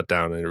shut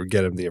down and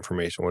get him the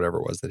information, whatever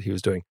it was that he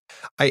was doing.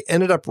 I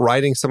ended up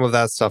writing some of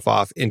that stuff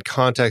off in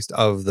context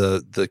of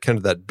the kind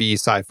of that B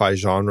sci-fi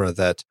genre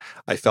that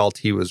I felt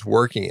he was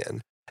working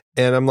in.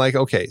 And I'm like,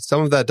 okay,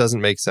 some of that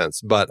doesn't make sense,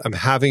 but I'm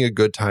having a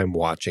good time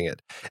watching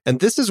it. And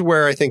this is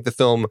where I think the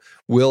film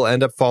will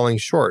end up falling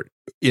short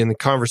in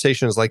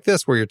conversations like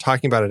this, where you're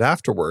talking about it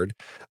afterward,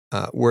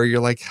 where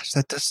you're like,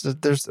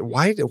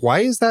 why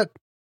is that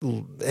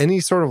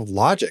any sort of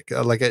logic?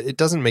 Like, it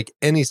doesn't make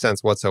any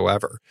sense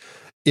whatsoever.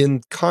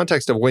 In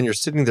context of when you're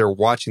sitting there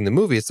watching the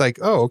movie, it's like,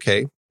 oh,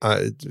 okay,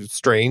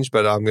 strange,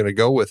 but I'm going to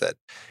go with it.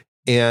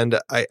 And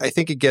I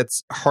think it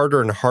gets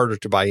harder and harder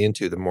to buy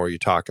into the more you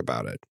talk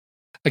about it.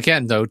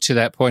 Again, though, to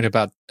that point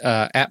about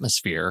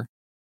atmosphere,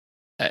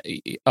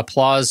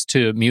 applause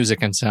to music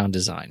and sound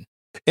design.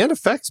 And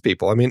effects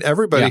people. I mean,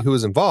 everybody who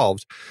was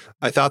involved,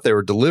 I thought they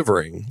were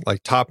delivering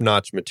like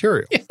top-notch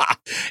material. Yeah,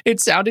 it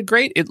sounded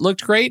great. It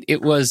looked great.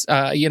 It was,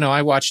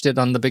 I watched it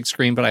on the big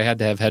screen, but I had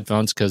to have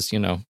headphones because,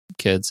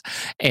 kids.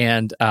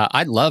 And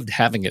I loved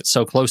having it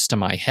so close to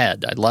my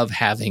head. I love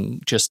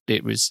having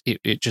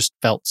it just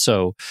felt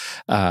so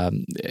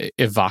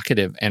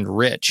evocative and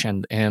rich.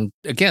 And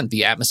again,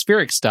 the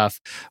atmospheric stuff,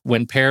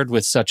 when paired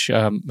with such,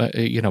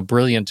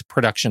 brilliant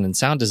production and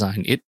sound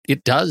design,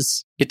 it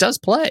does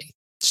play.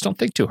 Just don't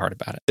think too hard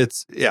about it.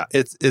 It's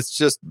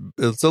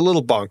a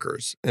little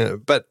bonkers,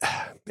 but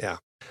yeah,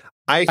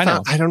 I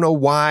don't know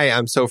why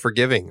I'm so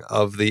forgiving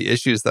of the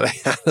issues that I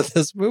had with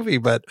this movie,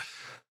 but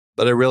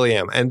I really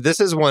am. And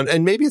this is one,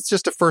 and maybe it's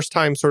just a first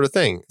time sort of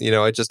thing.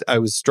 I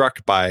was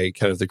struck by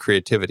kind of the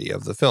creativity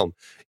of the film,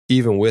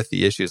 even with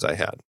the issues I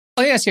had.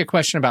 Let me ask you a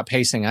question about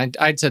pacing.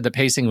 I'd said the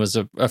pacing was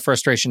a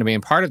frustration to me,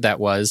 and part of that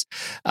was,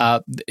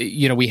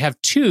 we have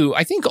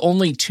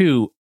only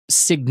two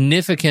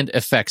significant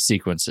effect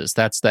sequences.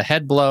 That's the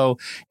head blow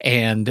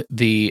and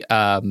the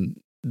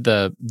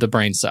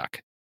brain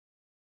suck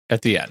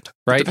at the end,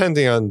 right?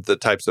 Depending on the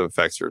types of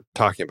effects you're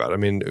talking about. I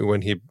mean,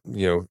 when he,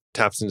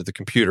 taps into the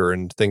computer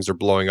and things are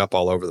blowing up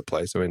all over the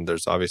place. I mean,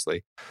 there's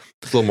obviously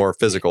a little more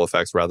physical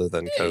effects rather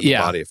than kind of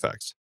body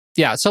effects.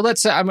 Yeah. So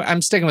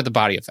I'm sticking with the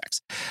body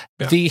effects.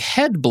 Yeah. The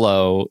head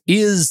blow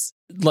is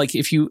like,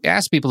 if you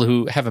ask people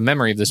who have a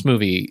memory of this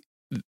movie,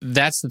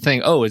 that's the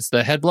thing. Oh, it's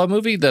the head blow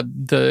movie,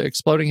 the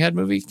exploding head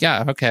movie.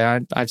 Yeah,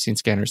 okay, I've seen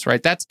Scanners,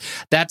 right?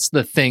 That's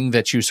the thing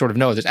that you sort of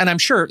know. And I'm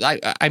sure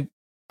I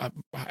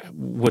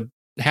would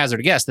hazard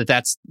a guess that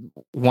that's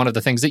one of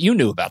the things that you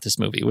knew about this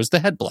movie was the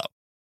head blow.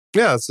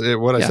 Yeah, that's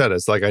what I said.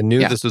 It's like I knew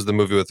this was the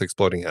movie with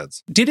exploding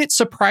heads. Did it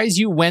surprise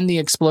you when the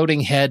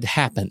exploding head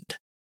happened?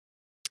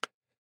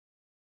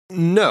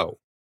 No.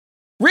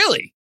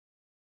 Really?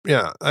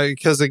 Yeah,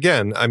 because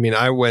again, I mean,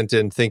 I went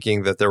in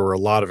thinking that there were a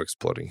lot of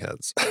exploding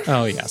heads.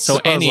 Oh, yeah.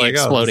 So any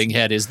exploding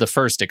head is the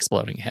first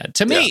exploding head.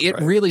 To me, it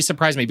really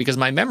surprised me because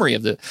my memory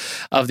of the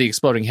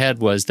exploding head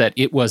was that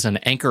it was an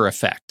anchor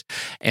effect.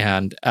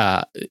 And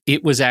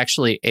it was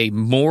actually a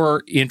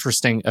more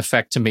interesting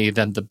effect to me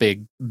than the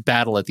big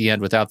battle at the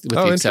end with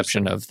the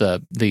exception of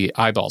the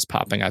eyeballs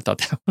popping. I thought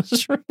that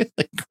was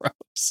really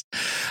gross.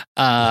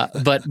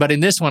 But in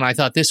this one, I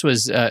thought this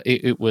was,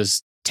 it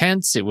was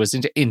tense. It was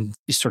in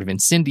sort of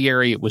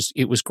incendiary. It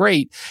was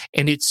great,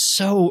 and it's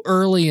so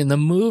early in the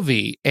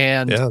movie,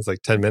 and it's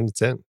like 10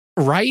 minutes in,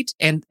 right?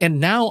 And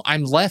now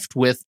I'm left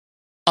with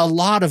a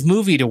lot of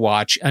movie to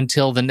watch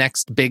until the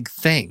next big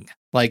thing.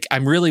 Like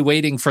I'm really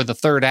waiting for the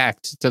third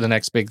act to the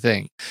next big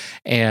thing,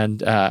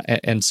 and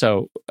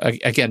so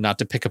again, not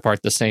to pick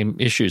apart the same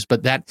issues,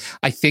 but that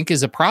I think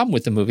is a problem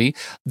with the movie,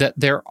 that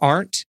there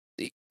aren't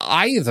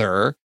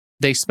either.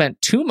 They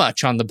spent too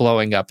much on the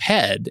blowing up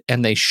head,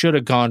 and they should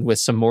have gone with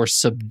some more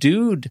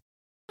subdued,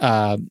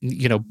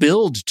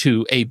 build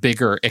to a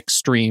bigger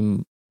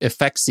extreme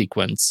effect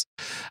sequence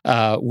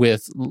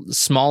with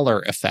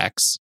smaller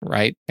effects,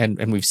 right?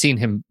 And we've seen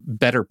him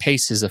better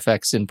pace his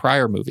effects in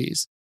prior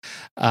movies,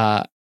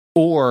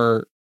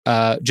 or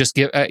just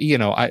give, I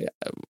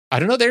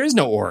don't know. There is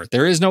no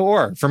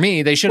or. For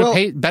me, they should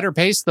have better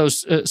paced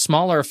those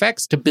smaller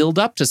effects to build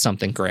up to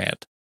something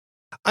grand.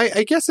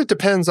 I guess it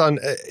depends on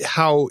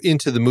how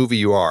into the movie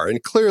you are.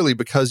 And clearly,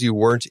 because you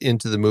weren't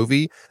into the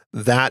movie,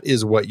 that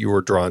is what you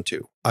were drawn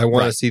to. I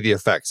want to see the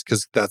effects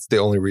because that's the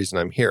only reason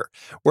I'm here.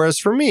 Whereas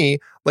for me,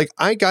 like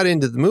I got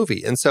into the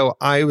movie. And so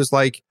I was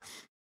like,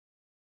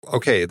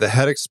 okay, the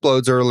head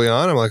explodes early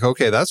on. I'm like,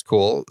 okay, that's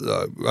cool.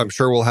 I'm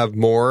sure we'll have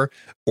more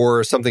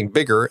or something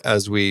bigger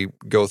as we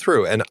go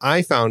through. And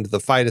I found the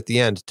fight at the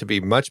end to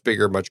be much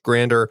bigger, much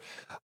grander.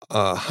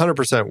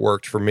 100%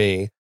 worked for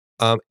me.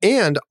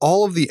 And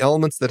all of the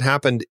elements that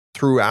happened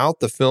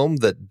throughout the film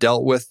that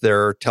dealt with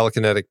their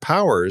telekinetic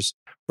powers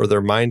or their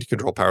mind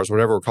control powers,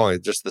 whatever we're calling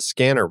it, just the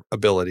scanner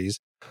abilities,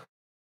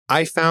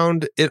 I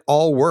found it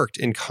all worked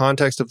in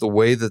context of the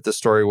way that the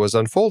story was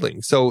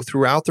unfolding. So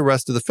throughout the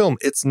rest of the film,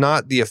 it's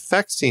not the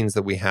effect scenes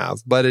that we have,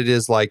 but it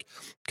is like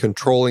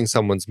controlling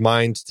someone's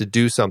mind to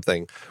do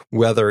something,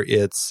 whether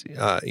it's,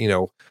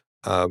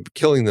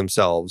 killing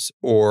themselves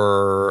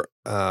or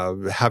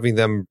having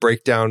them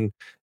break down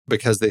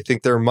because they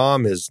think their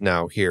mom is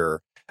now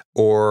here,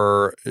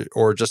 or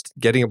just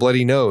getting a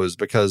bloody nose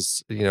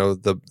because,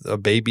 a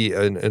baby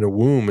in a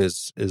womb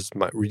is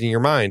reading your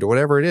mind, or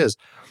whatever it is.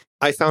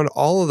 I found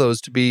all of those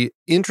to be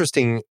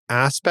interesting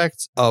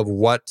aspects of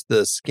what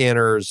the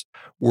scanners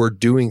were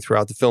doing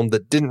throughout the film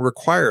that didn't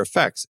require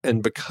effects.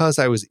 And because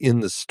I was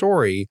in the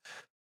story,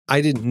 I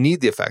didn't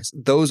need the effects.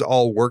 Those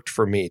all worked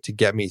for me to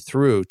get me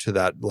through to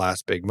that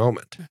last big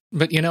moment.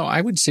 But,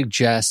 I would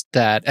suggest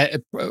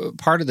that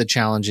part of the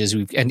challenge is,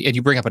 and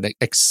you bring up an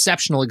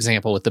exceptional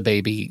example with the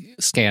baby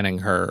scanning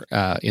her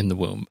in the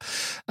womb,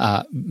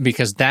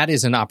 because that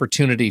is an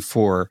opportunity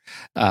for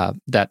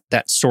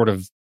that sort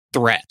of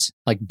threat,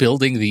 like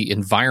building the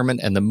environment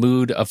and the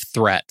mood of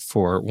threat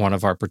for one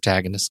of our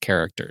protagonist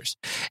characters.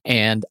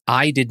 And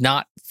I did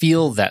not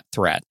feel that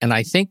threat. And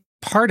I think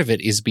part of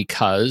it is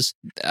because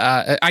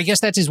I guess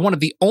that is one of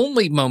the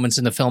only moments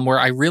in the film where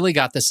I really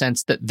got the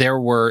sense that there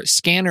were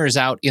scanners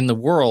out in the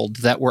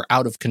world that were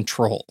out of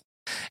control.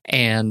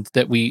 And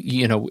that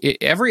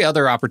every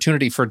other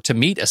opportunity to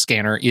meet a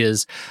scanner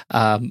is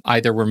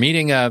either we're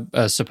meeting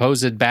a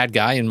supposed bad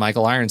guy in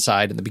Michael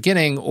Ironside in the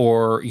beginning,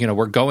 or,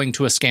 we're going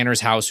to a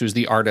scanner's house who's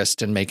the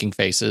artist and making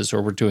faces,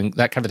 or we're doing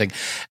that kind of thing.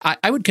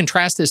 I would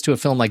contrast this to a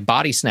film like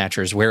Body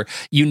Snatchers, where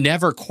you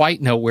never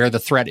quite know where the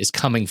threat is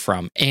coming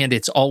from, and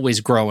it's always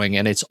growing,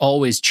 and it's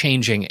always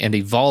changing and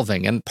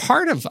evolving. And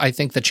part of, I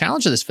think, the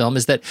challenge of this film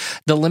is that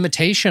the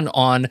limitation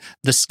on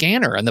the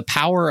scanner and the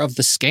power of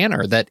the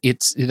scanner, that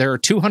there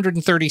are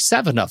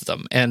 237 of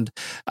them, and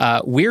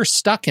we're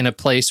stuck in a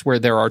place where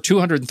there are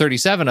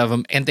 237 of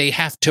them, and they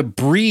have to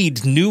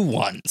breed new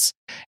ones,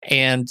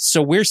 and so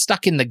we're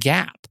stuck in the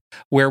gap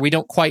where we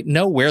don't quite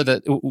know where we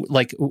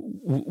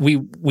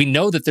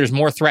know that there's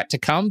more threat to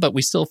come, but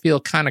we still feel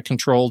kind of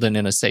controlled and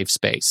in a safe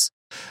space.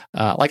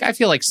 I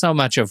feel like so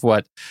much of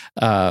what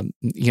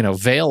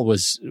Vale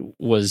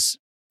was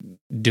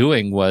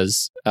doing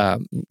was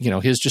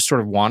his just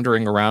sort of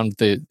wandering around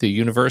the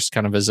universe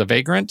kind of as a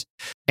vagrant,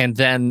 and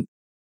then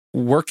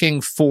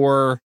working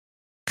for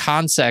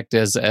Consect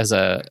as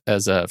a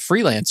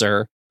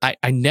freelancer.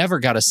 I never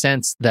got a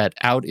sense that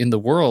out in the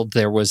world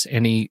there was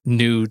any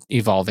new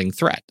evolving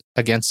threat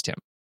against him.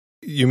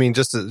 You mean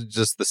just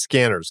the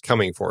scanners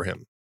coming for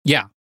him?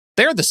 Yeah.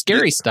 They're the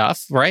scary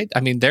stuff, right? I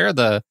mean, they're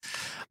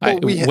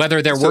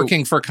whether they're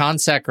working for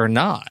Consec or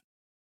not.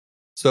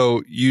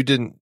 So you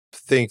didn't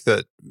think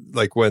that,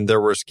 like, when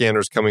there were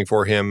scanners coming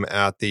for him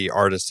at the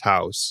artist's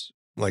house,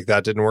 like,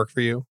 that didn't work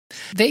for you?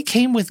 They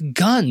came with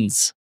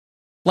guns.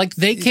 Like,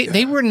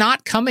 they were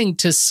not coming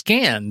to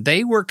scan.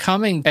 They were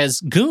coming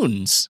as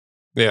goons.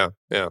 Yeah,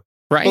 yeah.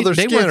 Right? Well, they're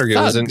they scanner were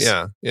goons, thugs.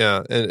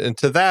 and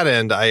to that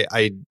end,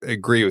 I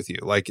agree with you.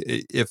 Like,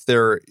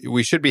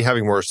 we should be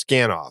having more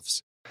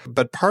scan-offs.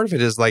 But part of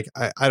it is, like,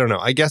 I don't know.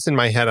 I guess in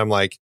my head, I'm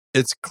like,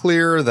 it's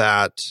clear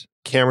that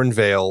Cameron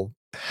Vale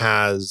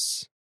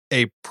has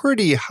a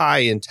pretty high,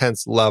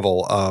 intense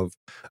level of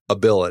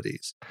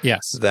abilities.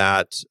 Yes.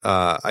 That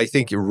I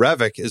think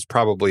Revok is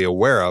probably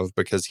aware of,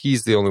 because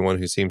he's the only one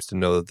who seems to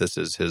know that this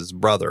is his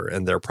brother,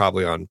 and they're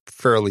probably on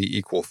fairly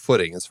equal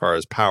footing as far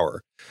as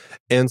power.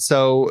 And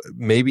so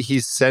maybe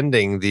he's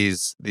sending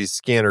these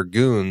scanner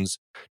goons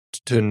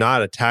to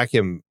not attack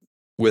him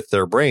with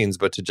their brains,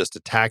 but to just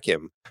attack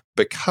him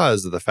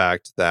because of the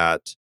fact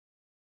that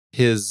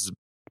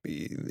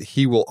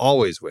he will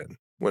always win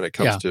when it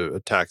comes to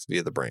attacks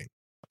via the brain.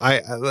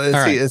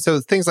 And so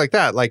things like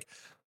that, like,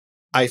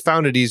 I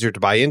found it easier to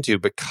buy into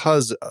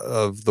because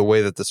of the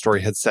way that the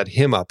story had set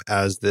him up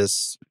as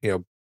this,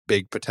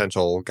 big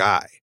potential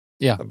guy.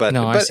 Yeah. But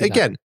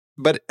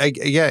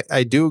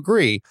I do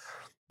agree.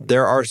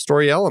 There are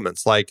story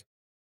elements, like,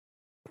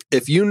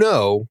 if you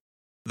know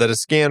that a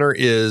scanner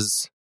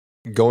is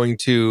going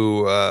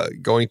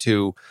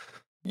to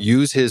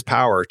use his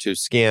power to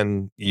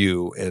scan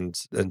you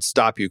and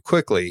stop you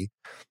quickly,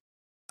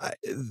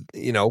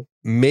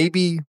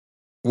 maybe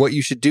what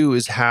you should do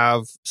is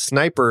have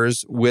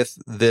snipers with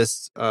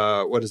this,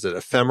 what is it,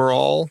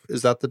 ephemeral?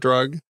 Is that the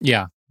drug?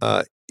 Yeah.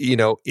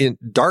 In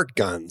dart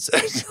guns,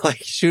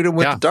 like, shoot him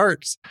with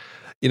darts.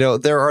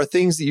 There are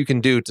things that you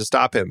can do to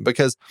stop him,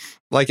 because,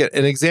 like,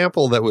 an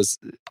example that was,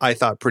 I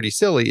thought, pretty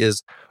silly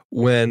is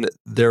when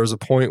there was a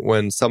point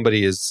when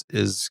somebody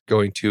is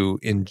going to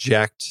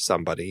inject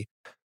somebody,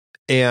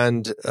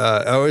 and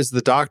is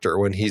the doctor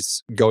when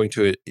he's going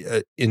to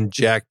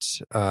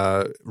inject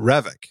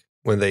Revok,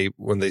 when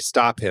they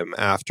stop him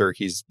after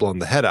he's blown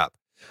the head up.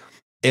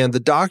 And the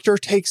doctor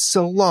takes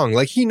so long.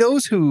 Like, he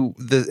knows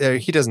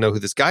he doesn't know who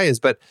this guy is,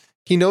 but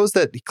he knows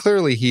that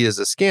clearly he is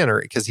a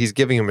scanner because he's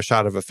giving him a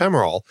shot of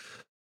ephemeral.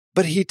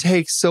 But he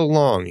takes so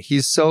long.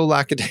 He's so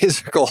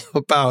lackadaisical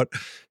about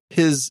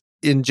his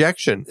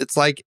injection. It's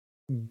like,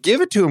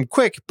 give it to him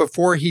quick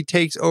before he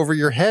takes over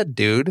your head,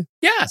 dude.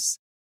 Yes.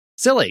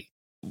 Silly.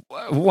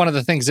 One of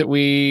the things that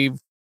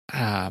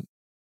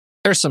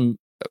there's some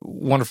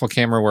wonderful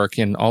camera work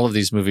in all of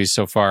these movies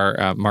so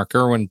far. Mark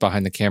Irwin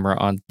behind the camera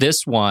on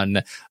this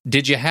one.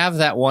 Did you have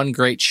that one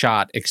great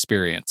shot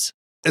experience?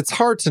 It's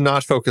hard to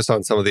not focus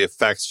on some of the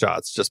effects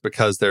shots just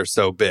because they're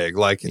so big.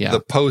 Like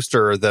the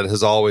poster that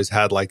has always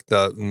had like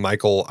the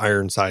Michael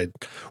Ironside,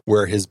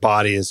 where his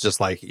body is just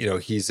like,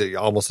 he's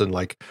almost in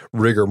like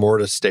rigor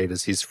mortis state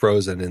as he's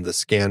frozen in the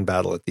scan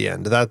battle at the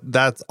end.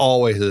 That's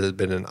always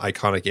been an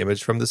iconic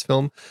image from this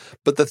film.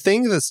 But the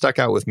thing that stuck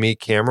out with me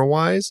camera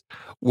wise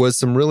was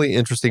some really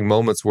interesting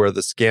moments where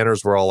the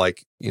scanners were all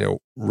like,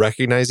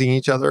 recognizing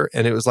each other.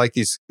 And it was like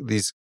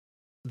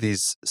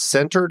these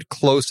centered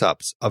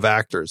close-ups of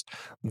actors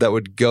that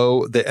would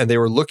go, and they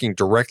were looking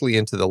directly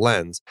into the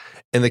lens,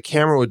 and the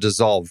camera would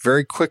dissolve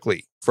very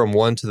quickly from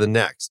one to the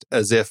next,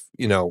 as if,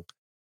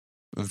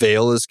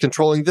 Vale is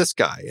controlling this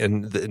guy,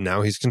 and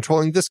now he's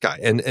controlling this guy.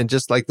 And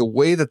just like the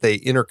way that they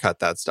intercut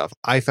that stuff,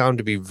 I found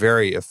to be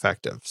very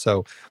effective.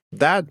 So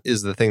that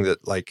is the thing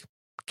that, like,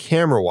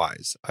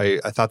 camera-wise, I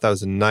thought that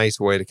was a nice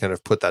way to kind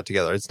of put that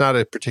together. It's not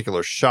a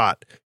particular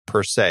shot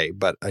per se,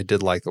 but I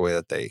did like the way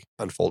that they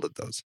unfolded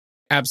those.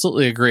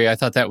 Absolutely agree. I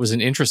thought that was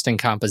an interesting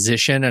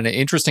composition and an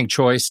interesting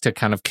choice to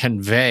kind of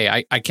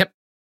convey. I kept,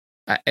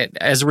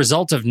 as a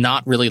result of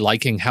not really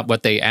liking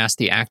what they asked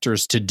the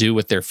actors to do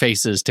with their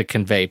faces to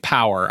convey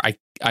power,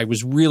 I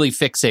was really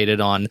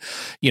fixated on,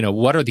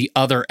 what are the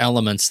other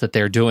elements that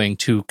they're doing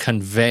to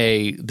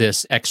convey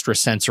this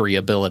extrasensory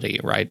ability,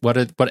 right?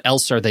 What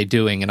else are they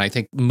doing? And I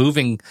think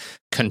moving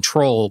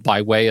control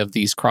by way of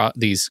these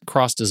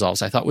cross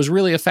dissolves, I thought was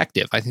really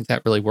effective. I think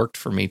that really worked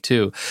for me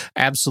too.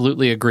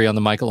 Absolutely agree on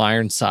the Michael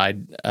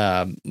Ironside,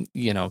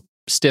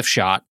 stiff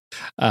shot.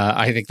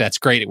 I think that's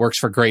great. It works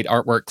for great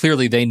artwork.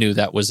 Clearly, they knew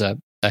that was a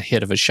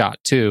hit of a shot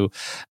too,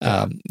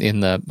 in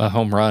the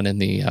home run in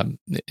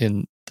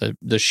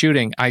the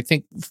shooting. I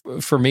think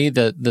for me,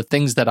 the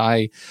things that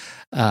I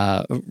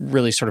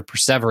really sort of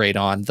perseverate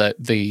on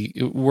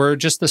were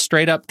just the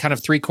straight up kind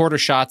of 3/4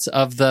 shots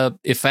of the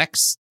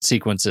effects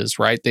sequences,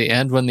 right? The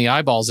end when the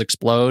eyeballs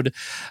explode,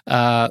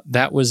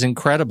 that was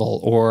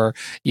incredible. Or,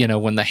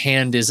 when the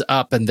hand is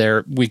up and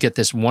we get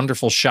this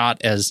wonderful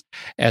shot as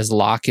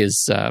Locke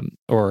is,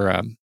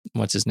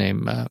 what's his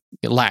name?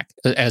 Lack,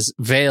 as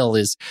Vale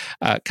is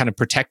kind of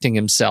protecting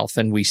himself,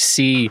 and we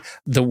see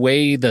the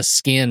way the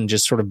skin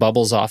just sort of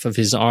bubbles off of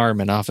his arm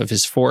and off of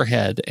his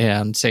forehead,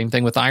 and same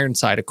thing with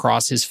Ironside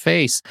across his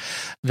face.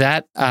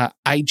 That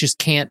I just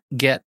can't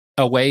get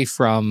away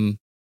from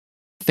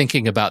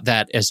thinking about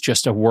that as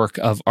just a work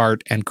of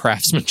art and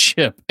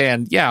craftsmanship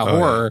and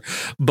horror,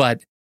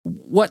 but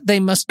what they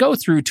must go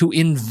through to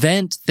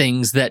invent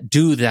things that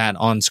do that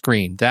on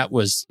screen. That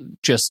was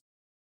just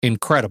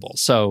incredible.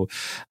 So,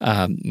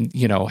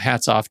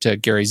 hats off to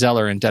Gary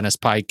Zeller and Dennis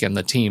Pike and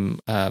the team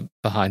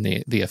behind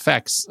the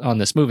effects on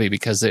this movie,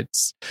 because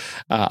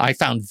I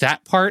found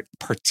that part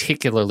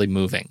particularly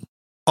moving.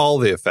 All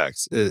the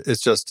effects,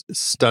 it's just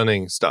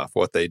stunning stuff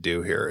what they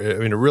do here. I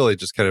mean, it really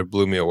just kind of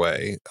blew me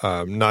away.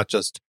 Not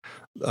just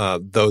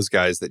those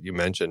guys that you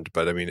mentioned,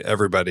 but I mean,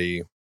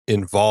 everybody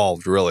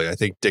involved, really. I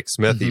think Dick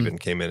Smith even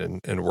came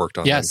in and worked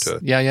on them to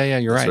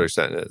you're right.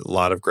 Extent. A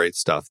lot of great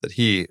stuff that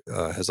he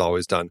has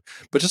always done.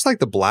 But just like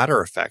the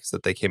bladder effects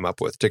that they came up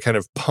with to kind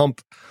of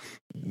pump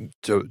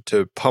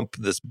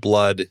this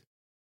blood,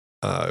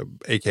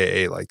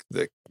 aka like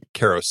the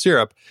Caro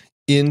syrup,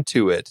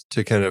 into it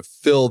to kind of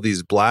fill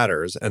these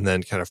bladders and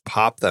then kind of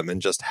pop them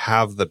and just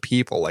have the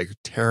people like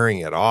tearing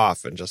it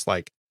off and just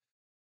like,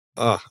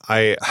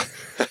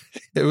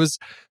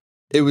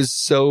 it was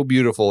so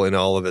beautiful in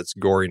all of its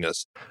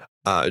goriness.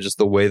 Just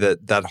the way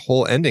that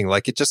whole ending,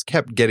 like it just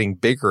kept getting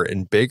bigger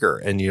and bigger.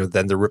 And,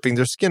 then they're ripping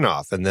their skin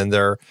off and then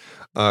they're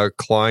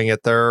clawing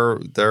at their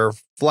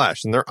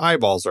flesh and their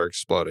eyeballs are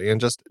exploding and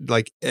just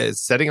like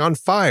setting on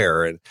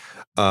fire. And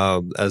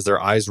as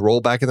their eyes roll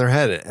back in their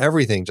head and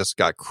everything just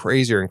got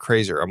crazier and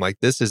crazier. I'm like,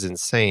 this is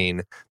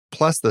insane.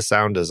 Plus the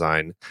sound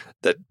design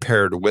that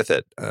paired with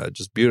it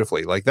just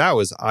beautifully. Like that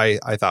was, I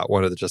thought,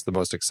 one of the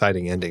most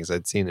exciting endings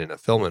I'd seen in a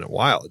film in a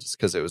while, just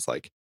because it was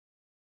like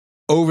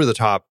over the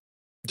top,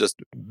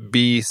 just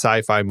B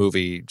sci-fi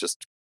movie,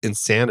 just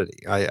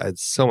insanity. I had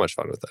so much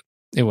fun with it.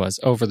 It was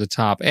over the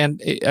top.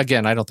 And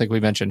again, I don't think we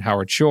mentioned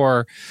Howard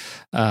Shore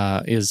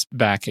is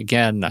back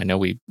again. I know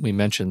we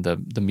mentioned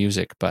the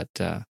music, but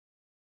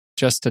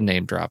just to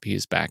name drop,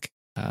 he's back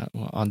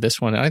on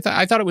this one. And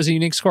I thought it was a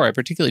unique score,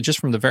 particularly just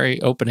from the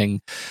very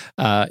opening.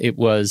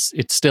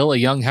 It's still a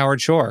young Howard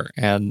Shore,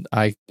 and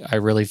I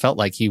really felt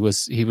like he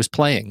was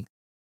playing,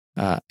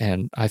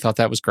 and I thought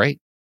that was great.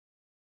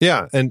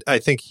 Yeah, and I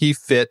think he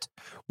fit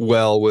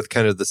well with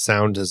kind of the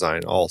sound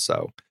design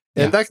also.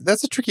 And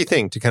that's a tricky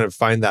thing to kind of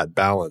find that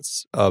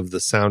balance of the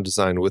sound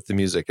design with the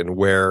music and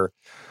where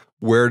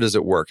does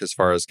it work as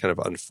far as kind of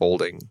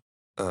unfolding,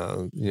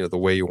 the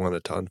way you want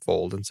it to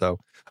unfold. And so,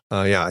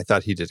 I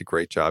thought he did a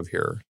great job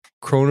here.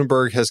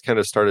 Cronenberg has kind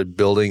of started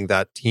building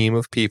that team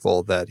of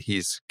people that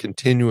he's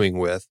continuing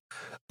with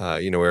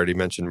We already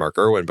mentioned Mark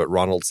Irwin, but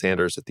Ronald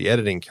Sanders at the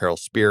editing, Carol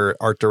Spear,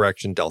 art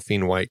direction,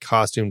 Delphine White,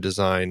 costume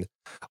design.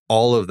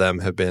 All of them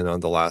have been on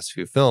the last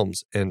few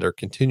films and are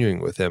continuing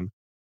with him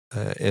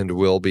and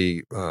will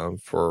be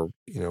for,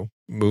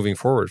 moving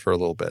forward for a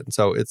little bit. And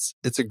so it's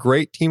a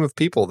great team of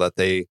people that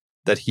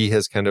he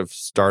has kind of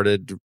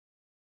started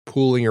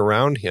pooling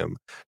around him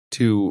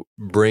to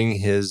bring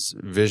his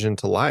vision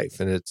to life.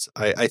 And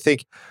I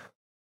think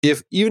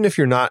even if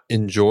you're not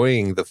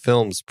enjoying the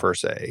films per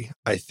se,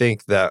 I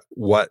think that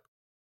what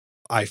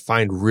I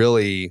find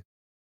really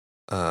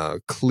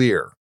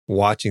clear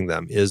watching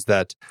them is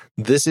that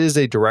this is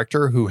a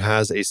director who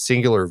has a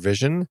singular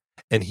vision,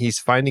 and he's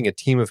finding a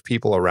team of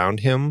people around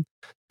him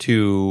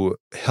to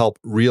help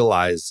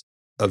realize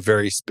a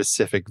very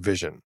specific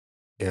vision.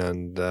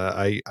 And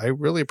I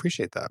really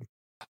appreciate that.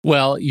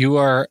 Well, you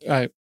are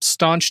a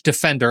staunch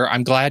defender.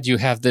 I'm glad you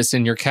have this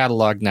in your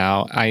catalog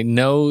now. I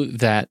know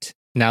that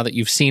now that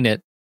you've seen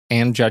it,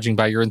 and judging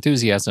by your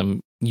enthusiasm,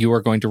 you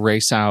are going to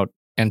race out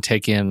and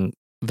take in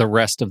the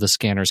rest of the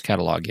Scanners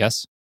catalog,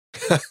 yes?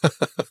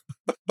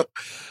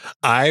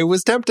 I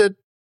was tempted.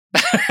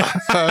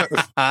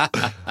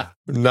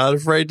 Not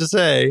afraid to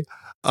say.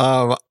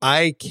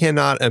 I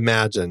cannot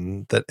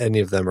imagine that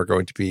any of them are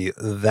going to be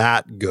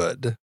that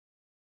good.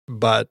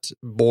 But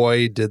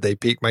boy, did they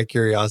pique my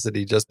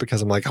curiosity just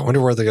because I'm like, I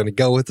wonder where they're going to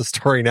go with the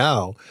story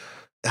now.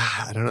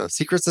 I don't know.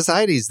 Secret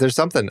Societies, there's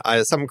something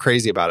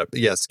crazy about it. But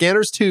yeah,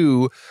 Scanners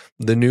 2,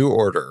 The New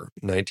Order,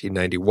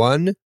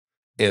 1991.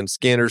 And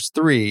Scanners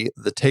 3,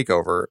 The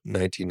Takeover,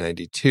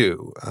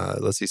 1992.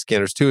 Let's see,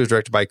 Scanners 2 is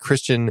directed by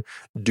Christian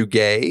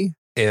Duguay,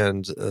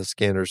 and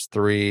Scanners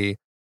 3,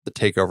 The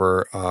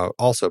Takeover,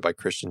 also by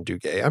Christian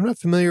Duguay. I'm not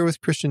familiar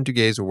with Christian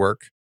Duguay's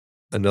work.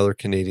 Another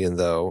Canadian,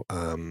 though.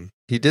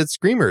 He did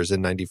Screamers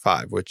in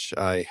 95, which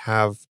I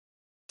have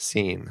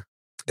seen.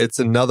 It's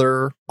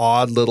another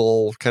odd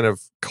little kind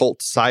of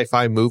cult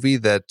sci-fi movie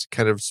that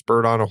kind of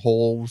spurred on a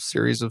whole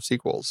series of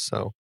sequels.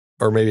 So,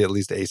 or maybe at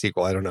least a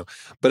sequel, I don't know.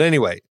 But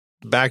anyway,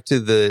 back to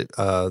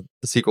the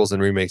sequels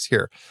and remakes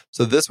here.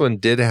 So this one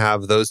did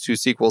have those two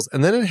sequels,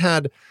 and then it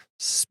had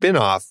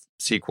spin-off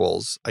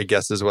sequels, I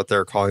guess is what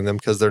they're calling them,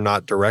 because they're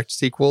not direct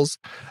sequels.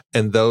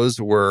 And those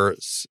were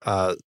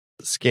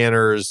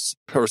Scanners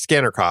or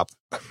Scanner Cop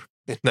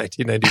in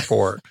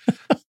 1994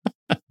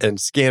 and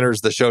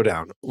Scanners the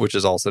Showdown, which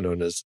is also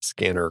known as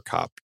Scanner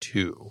Cop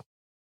 2.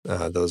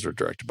 Those were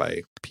directed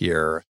by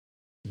Pierre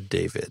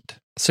David.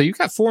 So you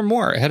got 4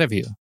 more ahead of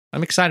you.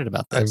 I'm excited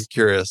about this. I'm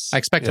curious. I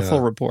expect a full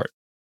report.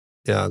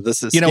 Yeah,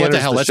 this is. You know Scanners what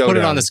the hell? Let's Showdown.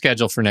 put it on the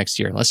schedule for next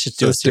year. Let's just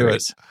do a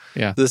series.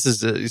 Yeah, this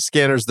is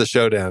Scanners the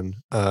Showdown.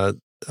 A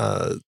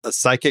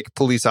psychic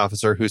police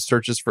officer who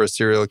searches for a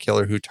serial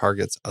killer who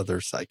targets other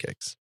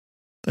psychics.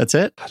 That's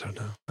it. I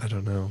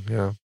don't know.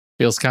 Yeah,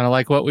 feels kind of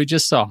like what we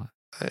just saw.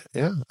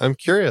 I'm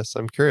curious.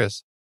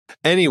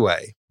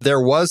 Anyway, there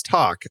was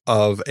talk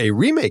of a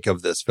remake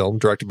of this film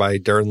directed by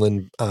Darren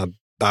Lynn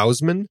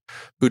Bousman,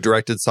 who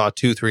directed Saw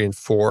 2, 3, and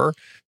 4.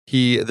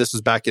 This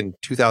was back in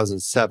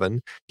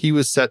 2007. He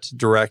was set to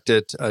direct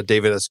it.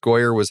 David S.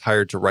 Goyer was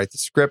hired to write the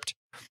script.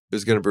 It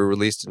was going to be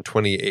released in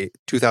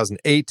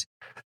 2008.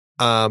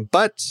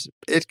 But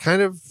it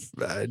kind of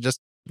just,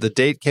 the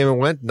date came and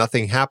went.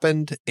 Nothing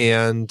happened.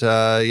 And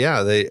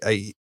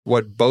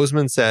what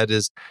Bousman said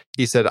is,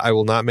 he said, I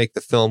will not make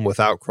the film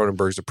without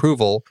Cronenberg's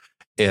approval.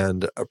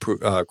 And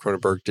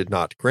Cronenberg did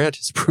not grant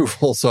his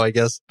approval. So I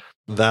guess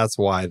that's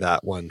why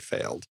that one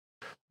failed.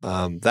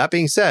 That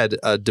being said,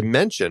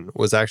 Dimension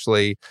was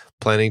actually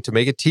planning to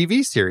make a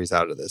TV series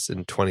out of this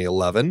in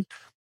 2011,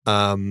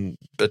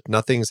 but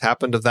nothing's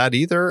happened of that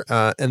either.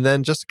 And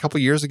then just a couple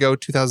years ago,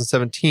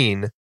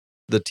 2017,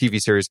 the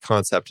TV series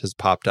concept has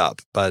popped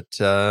up, but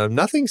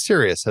nothing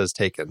serious has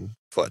taken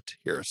foot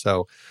here.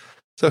 So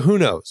who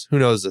knows? Who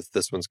knows if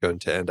this one's going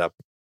to end up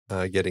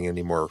getting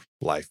any more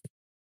life?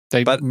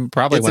 They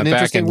probably went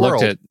back and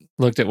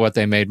looked at what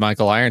they made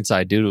Michael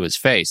Ironside do to his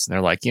face. And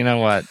they're like, you know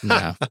what?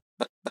 No,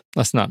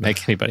 let's not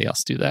make anybody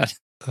else do that.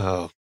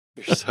 Oh,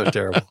 you're so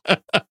terrible.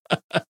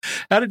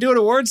 How to do an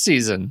award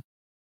season.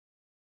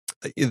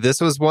 This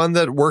was one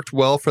that worked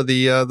well for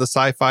the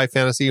sci-fi,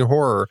 fantasy, and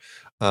horror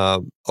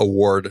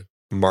award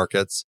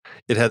markets.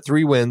 It had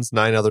 3 wins,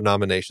 9 other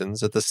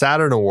nominations. At the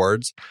Saturn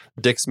Awards,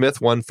 Dick Smith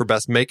won for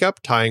Best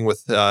Makeup, tying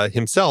with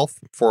himself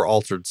for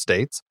Altered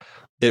States.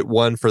 It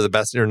won for the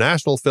Best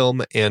International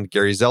Film, and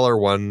Gary Zeller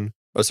won.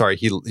 Oh, sorry,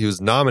 he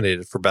was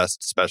nominated for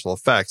Best Special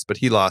Effects, but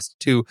he lost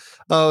to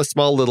a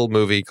small little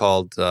movie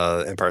called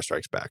Empire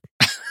Strikes Back.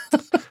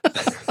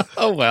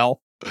 Oh,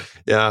 well.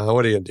 Yeah,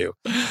 what are you going to do?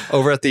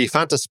 Over at the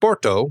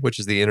Fantasporto, which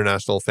is the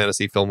International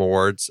Fantasy Film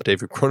Awards,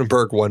 David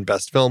Cronenberg won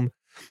Best Film.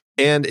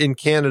 And in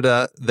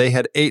Canada, they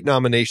had 8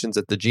 nominations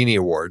at the Genie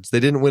Awards. They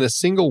didn't win a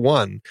single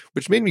one,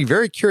 which made me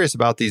very curious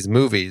about these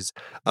movies.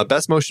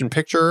 Best Motion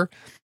Picture,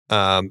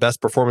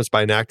 Best Performance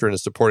by an Actor in a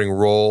Supporting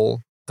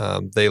Role.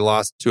 They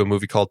lost to a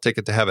movie called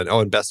Ticket to Heaven. Oh,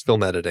 and Best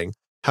Film Editing.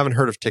 Haven't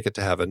heard of Ticket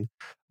to Heaven.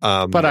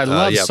 But I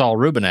love Saul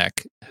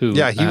Rubinek, who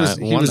he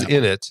was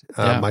in it.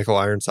 Yeah. Michael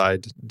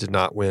Ironside did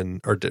not win,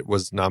 or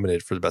was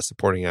nominated for the Best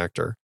Supporting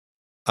Actor.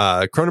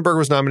 Cronenberg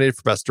was nominated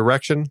for Best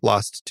Direction,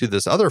 lost to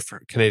this other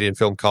Canadian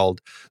film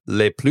called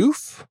Les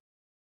Ploufs.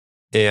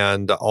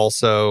 And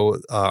also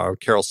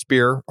Carol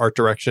Spear, art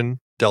direction.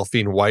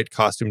 Delphine White,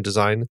 costume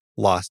design,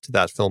 lost to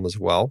that film as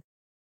well.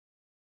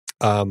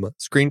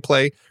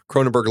 Screenplay,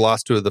 Cronenberg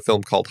lost to the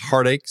film called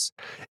Heartaches.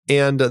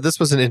 And this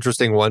was an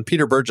interesting one.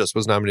 Peter Burgess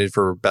was nominated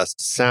for Best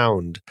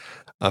Sound,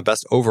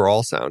 Best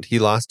Overall Sound. He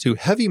lost to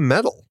Heavy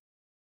Metal,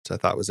 which I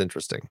thought was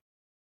interesting.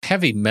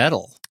 Heavy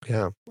Metal?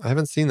 Yeah, I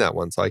haven't seen that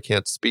one, so I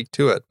can't speak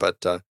to it.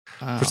 But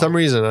for some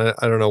reason,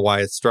 I don't know why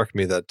it struck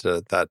me that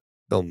that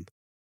film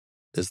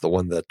is the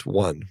one that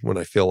won, when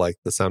I feel like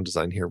the sound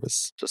design here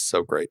was just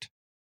so great.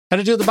 How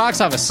to do at the box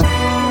office?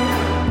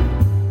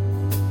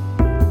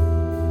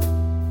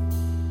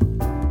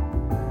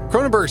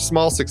 Cronenberg's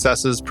small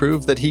successes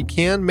prove that he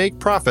can make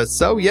profits,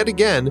 so yet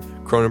again,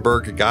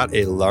 Cronenberg got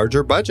a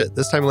larger budget,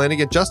 this time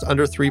landing at just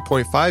under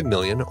 $3.5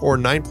 million or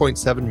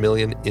 $9.7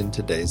 million in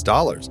today's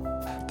dollars.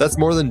 That's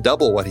more than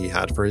double what he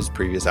had for his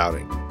previous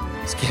outing.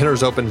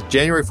 Scanners opened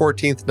January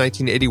 14th,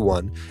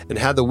 1981, and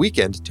had the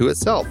weekend to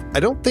itself. I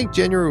don't think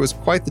January was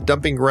quite the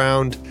dumping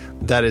ground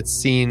that it's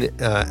seen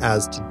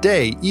as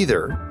today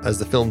either, as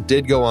the film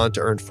did go on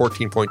to earn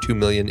 $14.2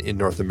 million in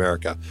North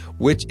America,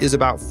 which is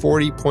about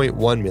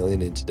 $40.1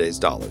 million in today's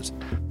dollars.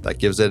 That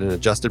gives it an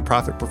adjusted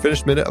profit per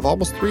finished minute of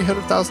almost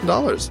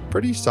 $300,000.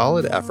 Pretty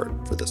solid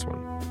effort for this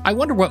one. I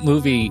wonder what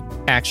movie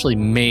actually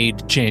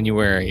made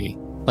January.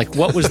 Like,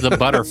 what was the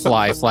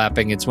butterfly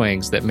flapping its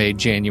wings that made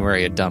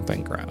January a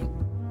dumping ground?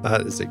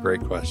 That is a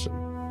great question.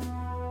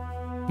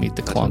 Meet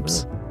the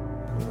clumps.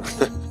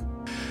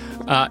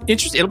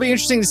 It'll be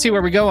interesting to see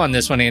where we go on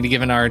this one, Andy,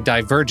 given our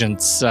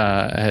divergence.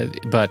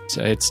 But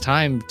it's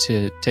time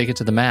to take it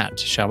to the mat,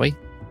 shall we?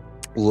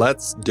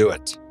 Let's do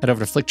it. Head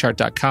over to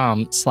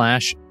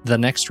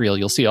flickchart.com/thenextreel.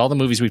 You'll see all the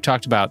movies we've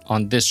talked about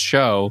on this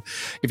show.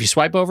 If you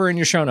swipe over in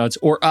your show notes,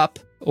 or up,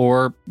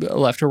 or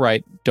left or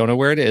right, don't know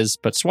where it is,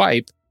 but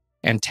swipe,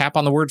 and tap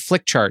on the word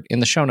Flick Chart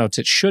in the show notes,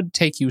 it should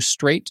take you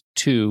straight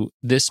to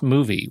this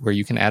movie where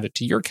you can add it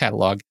to your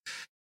catalog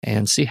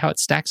and see how it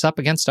stacks up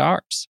against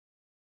ours.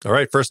 All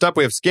right, first up,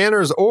 we have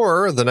Scanners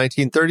or the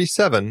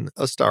 1937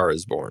 A Star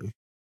is Born.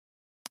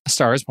 A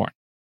Star is Born.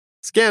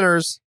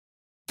 Scanners.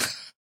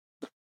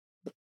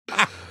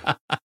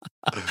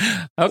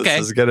 Okay. This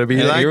is going to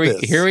be like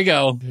this. Here we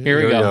go.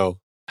 Here we go.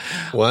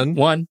 One.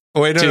 One.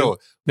 Oh, wait, two.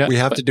 No. We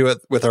have to do it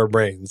with our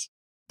brains.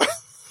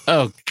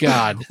 Oh,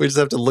 God. We just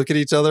have to look at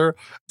each other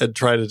and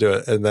try to do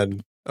it. And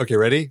then, okay,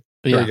 ready?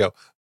 Here we go.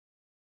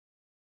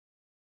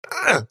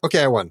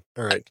 Okay, I won.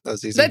 All right. That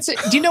was easy. That's it.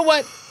 Do you know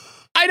what?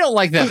 I don't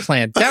like that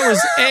plan. That was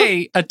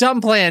a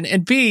dumb plan,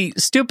 and B,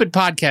 stupid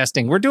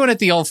podcasting. We're doing it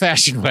the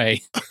old-fashioned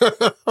way.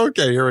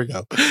 Okay, here we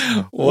go.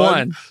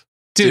 One,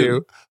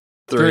 two,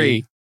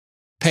 three.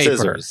 Paper.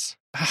 Scissors.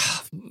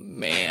 Oh,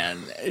 man,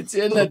 it's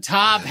in the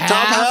top half.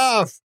 Top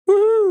half.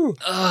 Woo!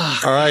 All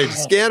right,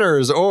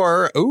 Scanners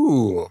or,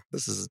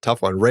 this is a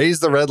tough one. Raise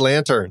the Red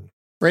Lantern.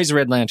 Raise the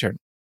Red Lantern.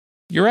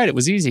 You're right. It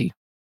was easy.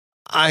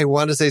 I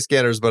want to say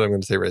Scanners, but I'm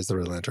going to say Raise the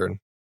Red Lantern.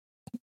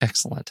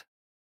 Excellent.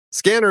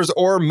 Scanners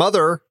or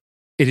Mother.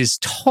 It is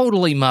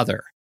totally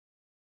Mother.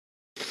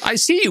 I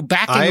see you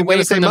backing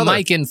away from the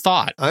mic in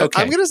thought.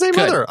 Okay, I'm going to say good.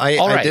 Mother.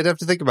 I did have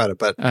to think about it,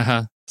 but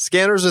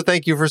Scanners or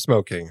Thank You for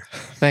Smoking.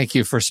 Thank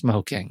You for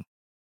Smoking.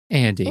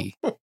 Andy.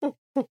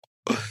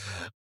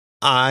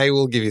 I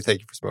will give you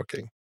Thank You for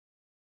Smoking.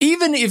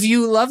 Even if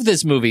you love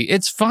this movie,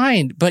 it's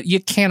fine, but you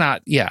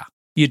cannot. Yeah,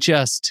 you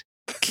just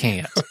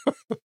can't.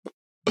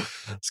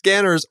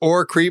 Scanners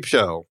or Creep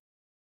Show.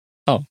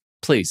 Oh,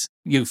 please,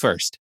 you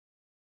first.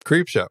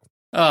 Creep Show.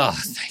 Oh,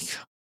 thank you.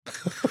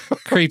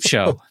 Creep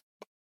Show.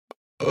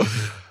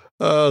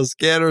 Oh,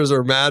 Scanners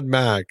or Mad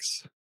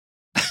Max.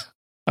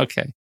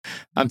 Okay,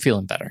 I'm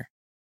feeling better.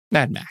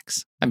 Mad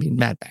Max,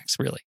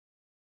 really.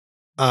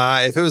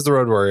 If it was The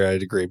Road Warrior,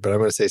 I'd agree, but I'm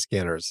going to say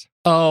Scanners.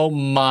 Oh,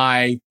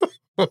 my.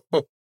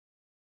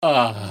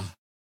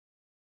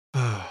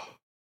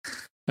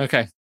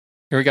 Okay,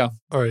 here we go.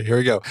 All right, here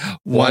we go.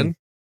 1,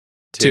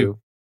 2,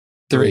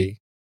 3.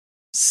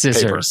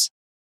 Scissors.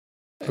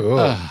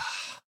 Mad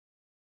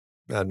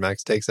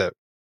Max takes it.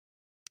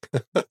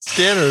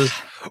 Scanners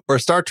or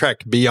Star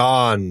Trek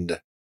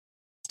Beyond.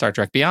 Star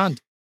Trek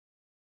Beyond.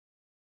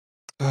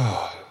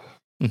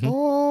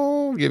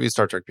 I'll give you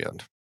Star Trek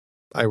Beyond.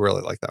 I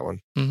really like that one.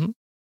 Mm-hmm.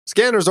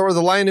 Scanners or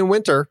The Lion in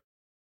Winter.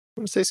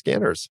 I'm going to say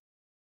Scanners.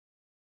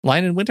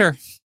 Lion in Winter.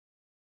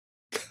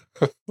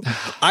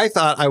 I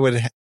thought I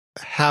would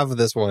have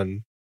this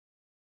one.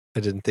 I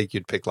didn't think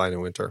you'd pick Lion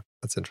in Winter.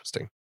 That's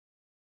interesting.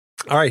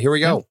 All right, here we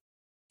go.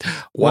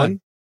 1,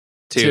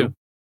 2,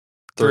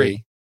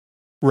 3.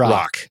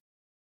 Rock.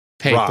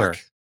 Paper. Rock.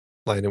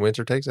 Lion in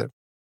Winter takes it.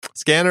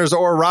 Scanners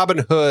or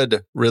Robin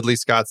Hood, Ridley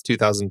Scott's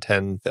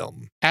 2010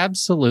 film.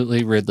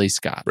 Absolutely Ridley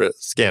Scott.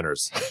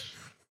 Scanners.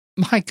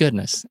 My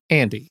goodness,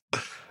 Andy.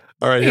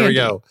 All right, here we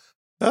go.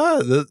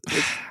 All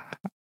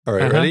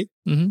right, ready?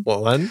 Mm-hmm.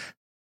 1,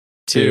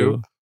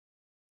 2,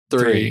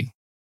 3.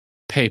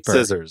 Paper.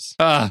 Scissors.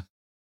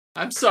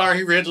 I'm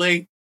sorry,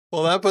 Ridley.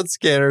 Well, that puts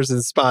Scanners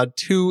in spot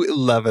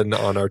 211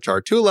 on our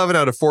chart. 211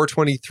 out of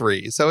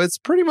 423. So it's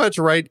pretty much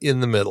right in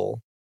the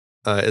middle.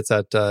 It's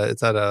at a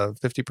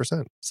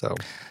 50%.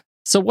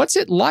 So what's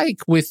it like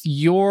with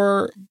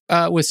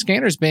with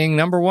Scanners being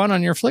number one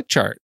on your flick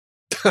chart?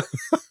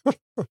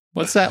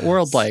 What's that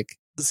world like?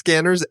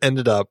 Scanners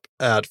ended up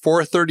at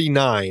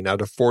 439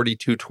 out of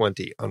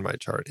 4220 on my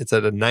chart. It's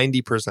at a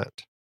 90%.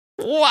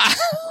 Wow.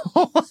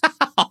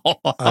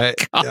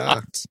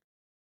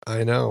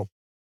 I know.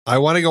 I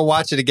want to go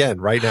watch it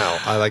again right now.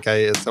 I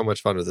had so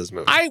much fun with this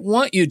movie. I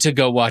want you to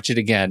go watch it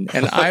again,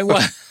 and I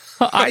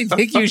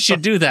think you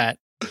should do that.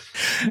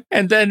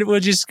 And then we'll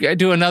just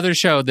do another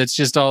show that's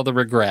just all the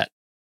regret.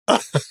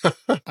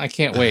 I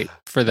can't wait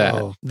for that.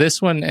 Oh.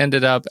 This one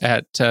ended up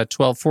at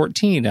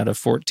 1214 out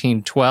of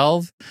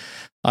 1412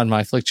 on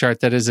my flick chart.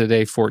 That is at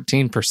a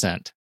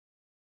 14%.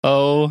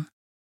 Oh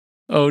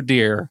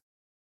dear.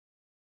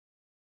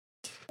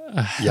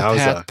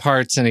 Path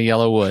parts in a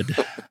yellow wood.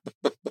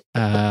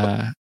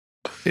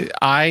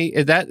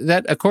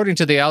 That according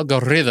to the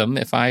algorithm,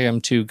 if I am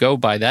to go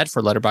by that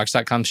for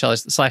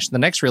letterboxd.com/the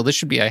next reel, this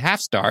should be a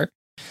half star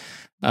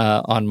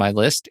on my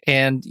list.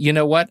 And you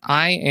know what?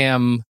 I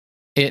am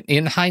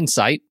in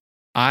hindsight,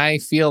 I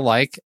feel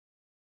like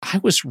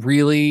I was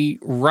really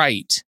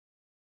right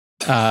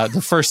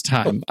the first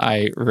time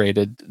I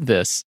rated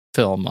this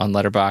film on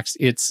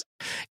Letterboxd.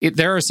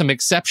 There are some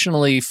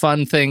exceptionally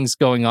fun things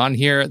going on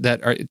here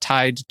that are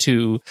tied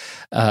to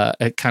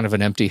a kind of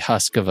an empty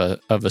husk of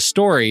a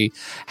story.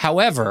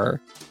 However,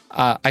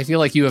 I feel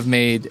like you have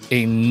made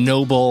a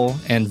noble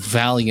and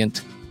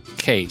valiant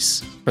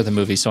case for the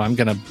movie, so I'm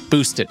going to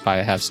boost it by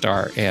a half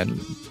star and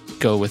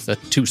go with a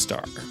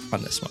 2-star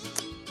on this one.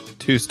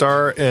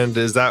 2-star, and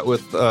is that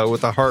with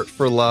a heart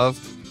for love?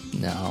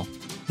 No.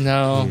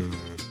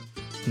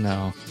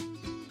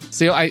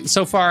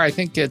 So far, I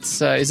think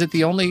it's, is it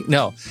the only?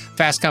 No,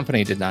 Fast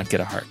Company did not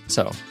get a heart.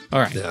 So, all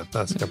right. Yeah,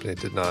 Fast Company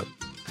did not.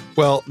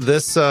 Well,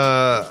 this,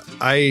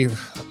 I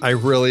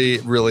really,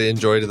 really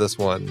enjoyed this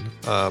one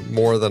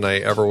more than I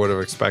ever would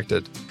have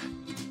expected.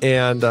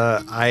 And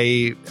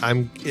I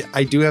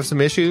do have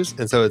some issues,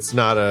 and so it's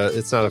not a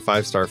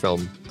 5-star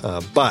film,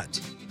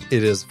 but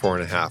it is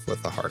 4.5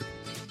 with a heart.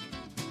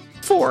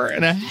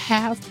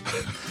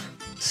 4.5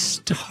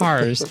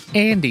 stars.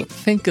 Andy,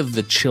 think of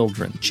the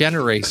children,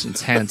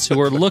 generations hence,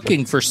 who are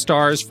looking for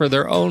stars for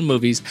their own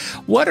movies.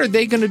 What are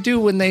they going to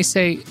do when they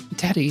say,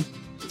 Daddy,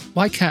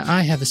 why can't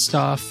I have a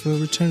star for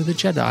Return of the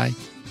Jedi?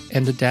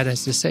 And the dad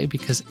has to say,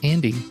 because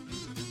Andy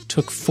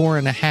took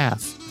 4.5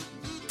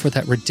 for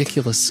that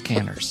ridiculous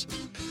Scanners.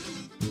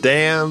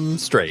 Damn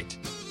straight.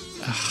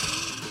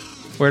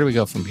 Where do we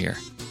go from here?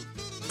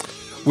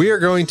 We are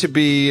going to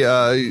be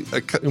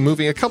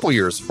moving a couple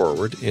years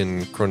forward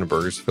in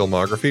Cronenberg's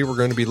filmography. We're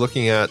going to be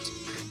looking at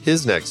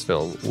his next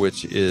film,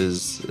 which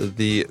is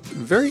the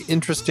very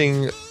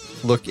interesting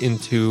look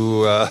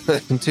into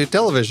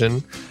television,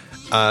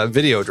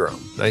 Videodrome,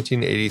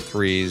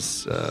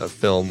 1983's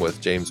film with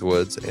James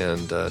Woods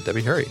and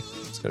Debbie Harry.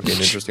 It's going to be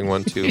an interesting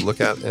one to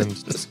look at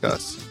and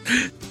discuss.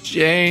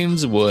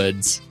 James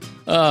Woods.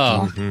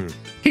 Oh,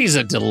 He's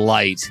a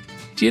delight.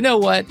 Do you know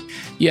what?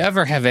 You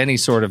ever have any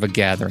sort of a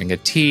gathering, a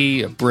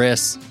tea, a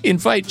bris,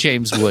 invite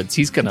James Woods.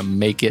 He's going to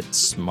make it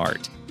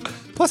smart.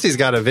 Plus, he's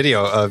got a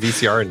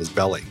VCR in his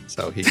belly,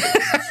 so he can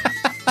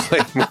play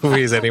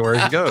movies anywhere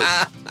he goes.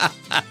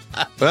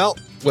 Well,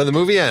 when the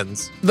movie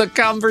ends, the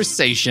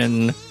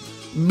conversation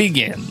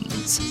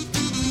begins.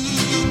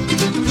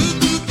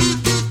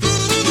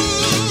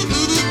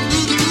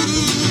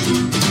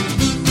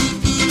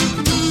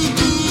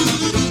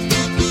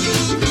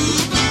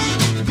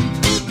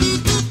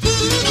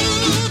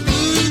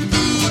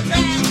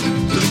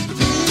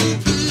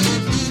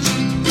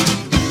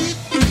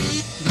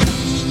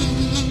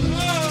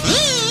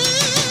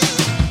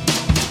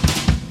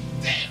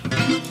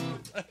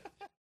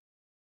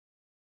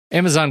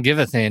 Amazon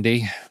giveth,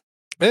 Andy.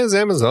 As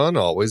Amazon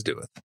always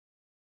doeth.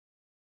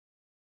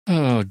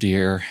 Oh,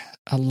 dear.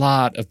 A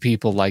lot of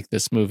people like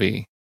this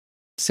movie.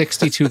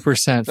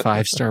 62%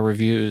 5-star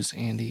reviews,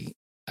 Andy.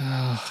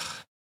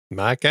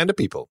 My kind of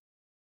people.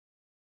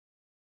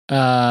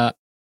 I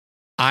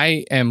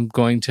am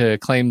going to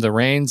claim the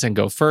reins and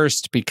go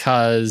first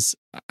because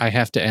I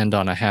have to end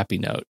on a happy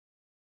note.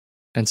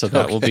 And so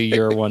that will be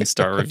your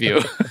 1-star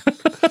review.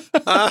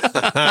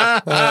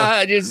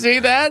 Did you see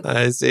that?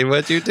 I see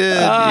what you did.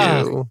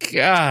 Oh,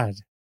 God.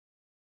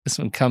 This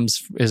one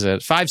is a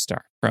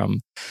 5-star from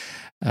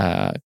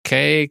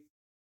K.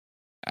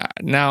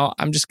 Now,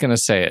 I'm just going to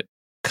say it.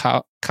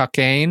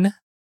 Cocaine.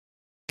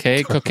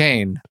 K.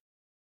 Cocaine.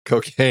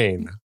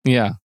 Cocaine.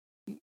 Yeah.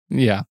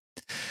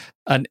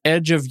 An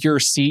edge of your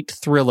seat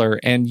thriller,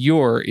 and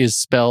your is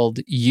spelled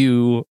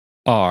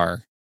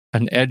U-R.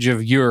 An edge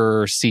of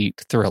your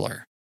seat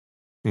thriller.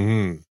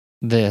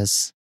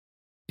 This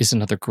is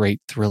another great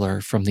thriller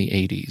from the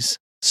 80s,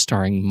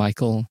 starring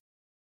Michael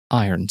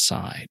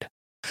Ironside.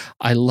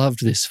 I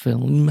loved this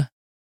film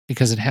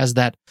because it has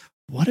that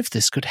what if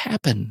this could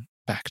happen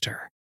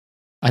factor.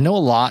 I know a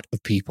lot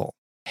of people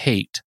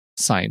hate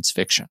science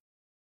fiction.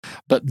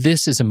 But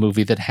this is a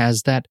movie that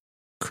has that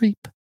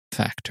creep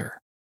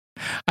factor.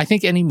 I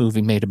think any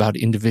movie made about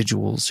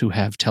individuals who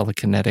have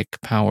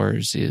telekinetic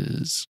powers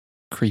is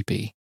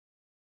creepy.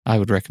 I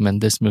would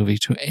recommend this movie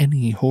to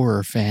any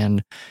horror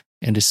fan,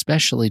 and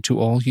especially to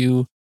all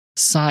you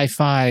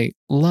sci-fi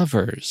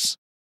lovers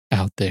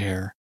out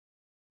there.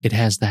 It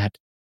has that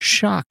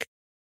shock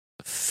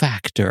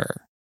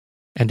factor,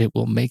 and it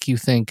will make you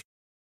think,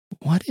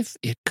 what if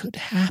it could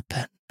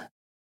happen?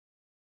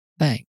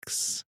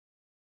 Thanks,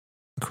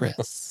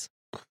 Chris.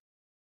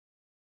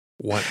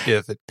 What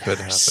if it could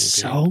happen?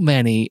 So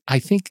many. I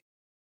think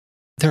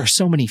there are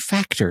so many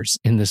factors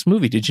in this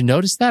movie. Did you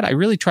notice that? I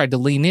really tried to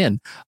lean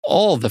in.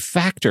 All the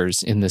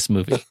factors in this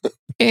movie.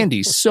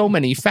 Andy, so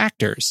many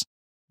factors.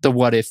 The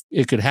what if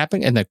it could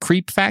happen, and the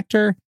creep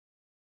factor,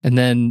 and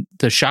then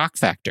the shock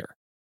factor.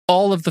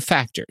 All of the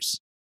factors.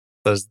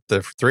 Those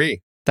the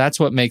 3. That's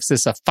what makes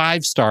this a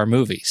 5-star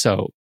movie.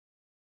 So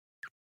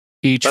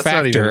each That's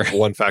factor. not even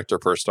 1 factor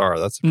per star.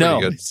 That's a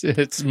pretty good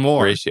it's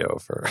more ratio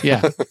for.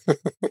 Yeah.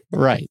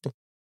 Right.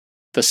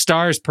 The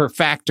stars per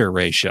factor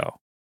ratio.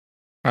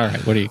 All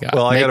right, what do you got?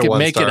 Well, I got a 1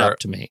 make star. it up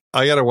to me.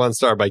 I got a 1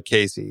 star by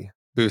Casey,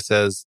 who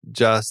says,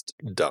 just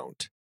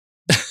don't.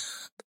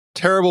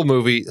 Terrible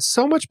movie.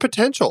 So much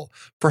potential.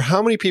 For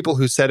how many people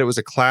who said it was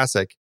a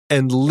classic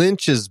and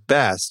Lynch's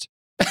best,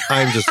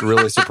 I'm just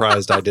really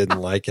surprised I didn't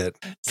like it.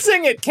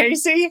 Sing it,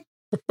 Casey.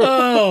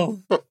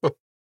 Oh.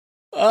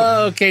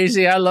 Oh,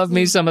 Casey, I love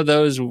me some of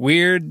those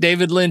weird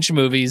David Lynch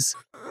movies.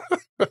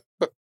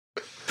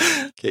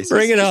 Casey's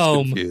Bring it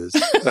home. confused.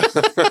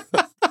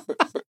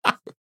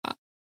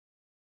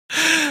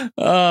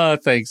 Oh,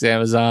 thanks,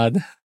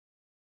 Amazon.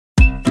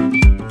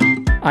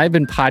 I've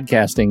been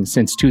podcasting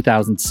since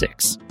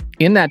 2006.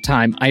 In that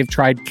time, I've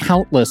tried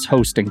countless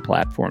hosting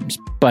platforms.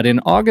 But in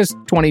August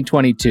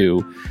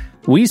 2022,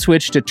 we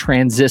switched to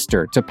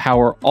Transistor to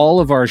power all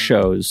of our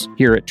shows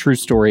here at True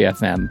Story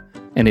FM,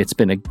 and it's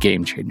been a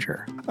game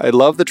changer. I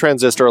love the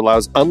Transistor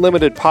allows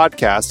unlimited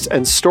podcasts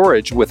and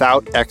storage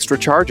without extra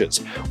charges.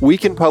 We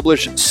can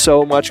publish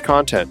so much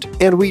content,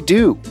 and we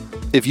do.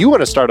 If you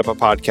want to start up a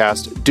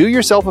podcast, do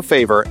yourself a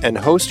favor and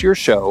host your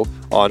show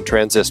on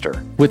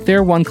Transistor. With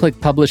their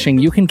one-click publishing,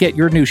 you can get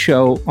your new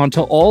show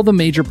onto all the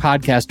major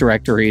podcast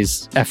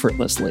directories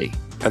effortlessly.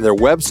 And their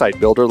website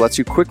builder lets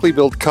you quickly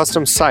build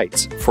custom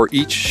sites for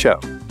each show.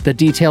 The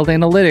detailed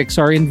analytics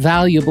are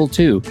invaluable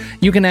too.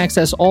 You can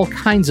access all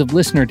kinds of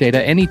listener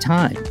data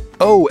anytime.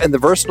 Oh, and the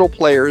versatile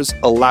players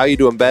allow you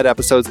to embed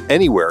episodes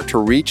anywhere to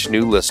reach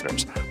new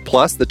listeners.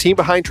 Plus, the team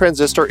behind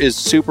Transistor is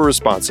super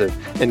responsive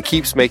and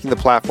keeps making the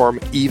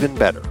platform even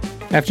better.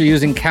 After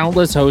using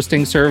countless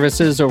hosting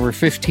services over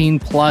 15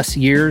 plus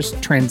years,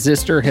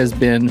 Transistor has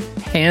been,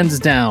 hands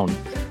down,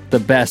 the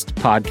best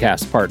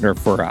podcast partner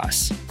for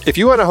us. If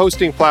you want a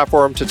hosting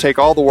platform to take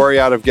all the worry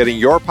out of getting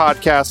your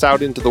podcast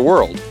out into the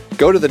world,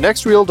 go to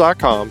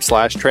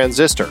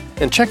thenextreel.com/transistor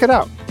and check it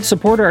out.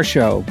 Support our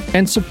show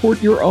and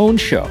support your own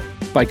show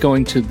by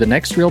going to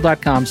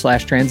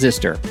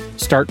thenextreel.com/transistor.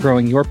 Start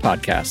growing your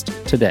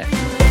podcast today.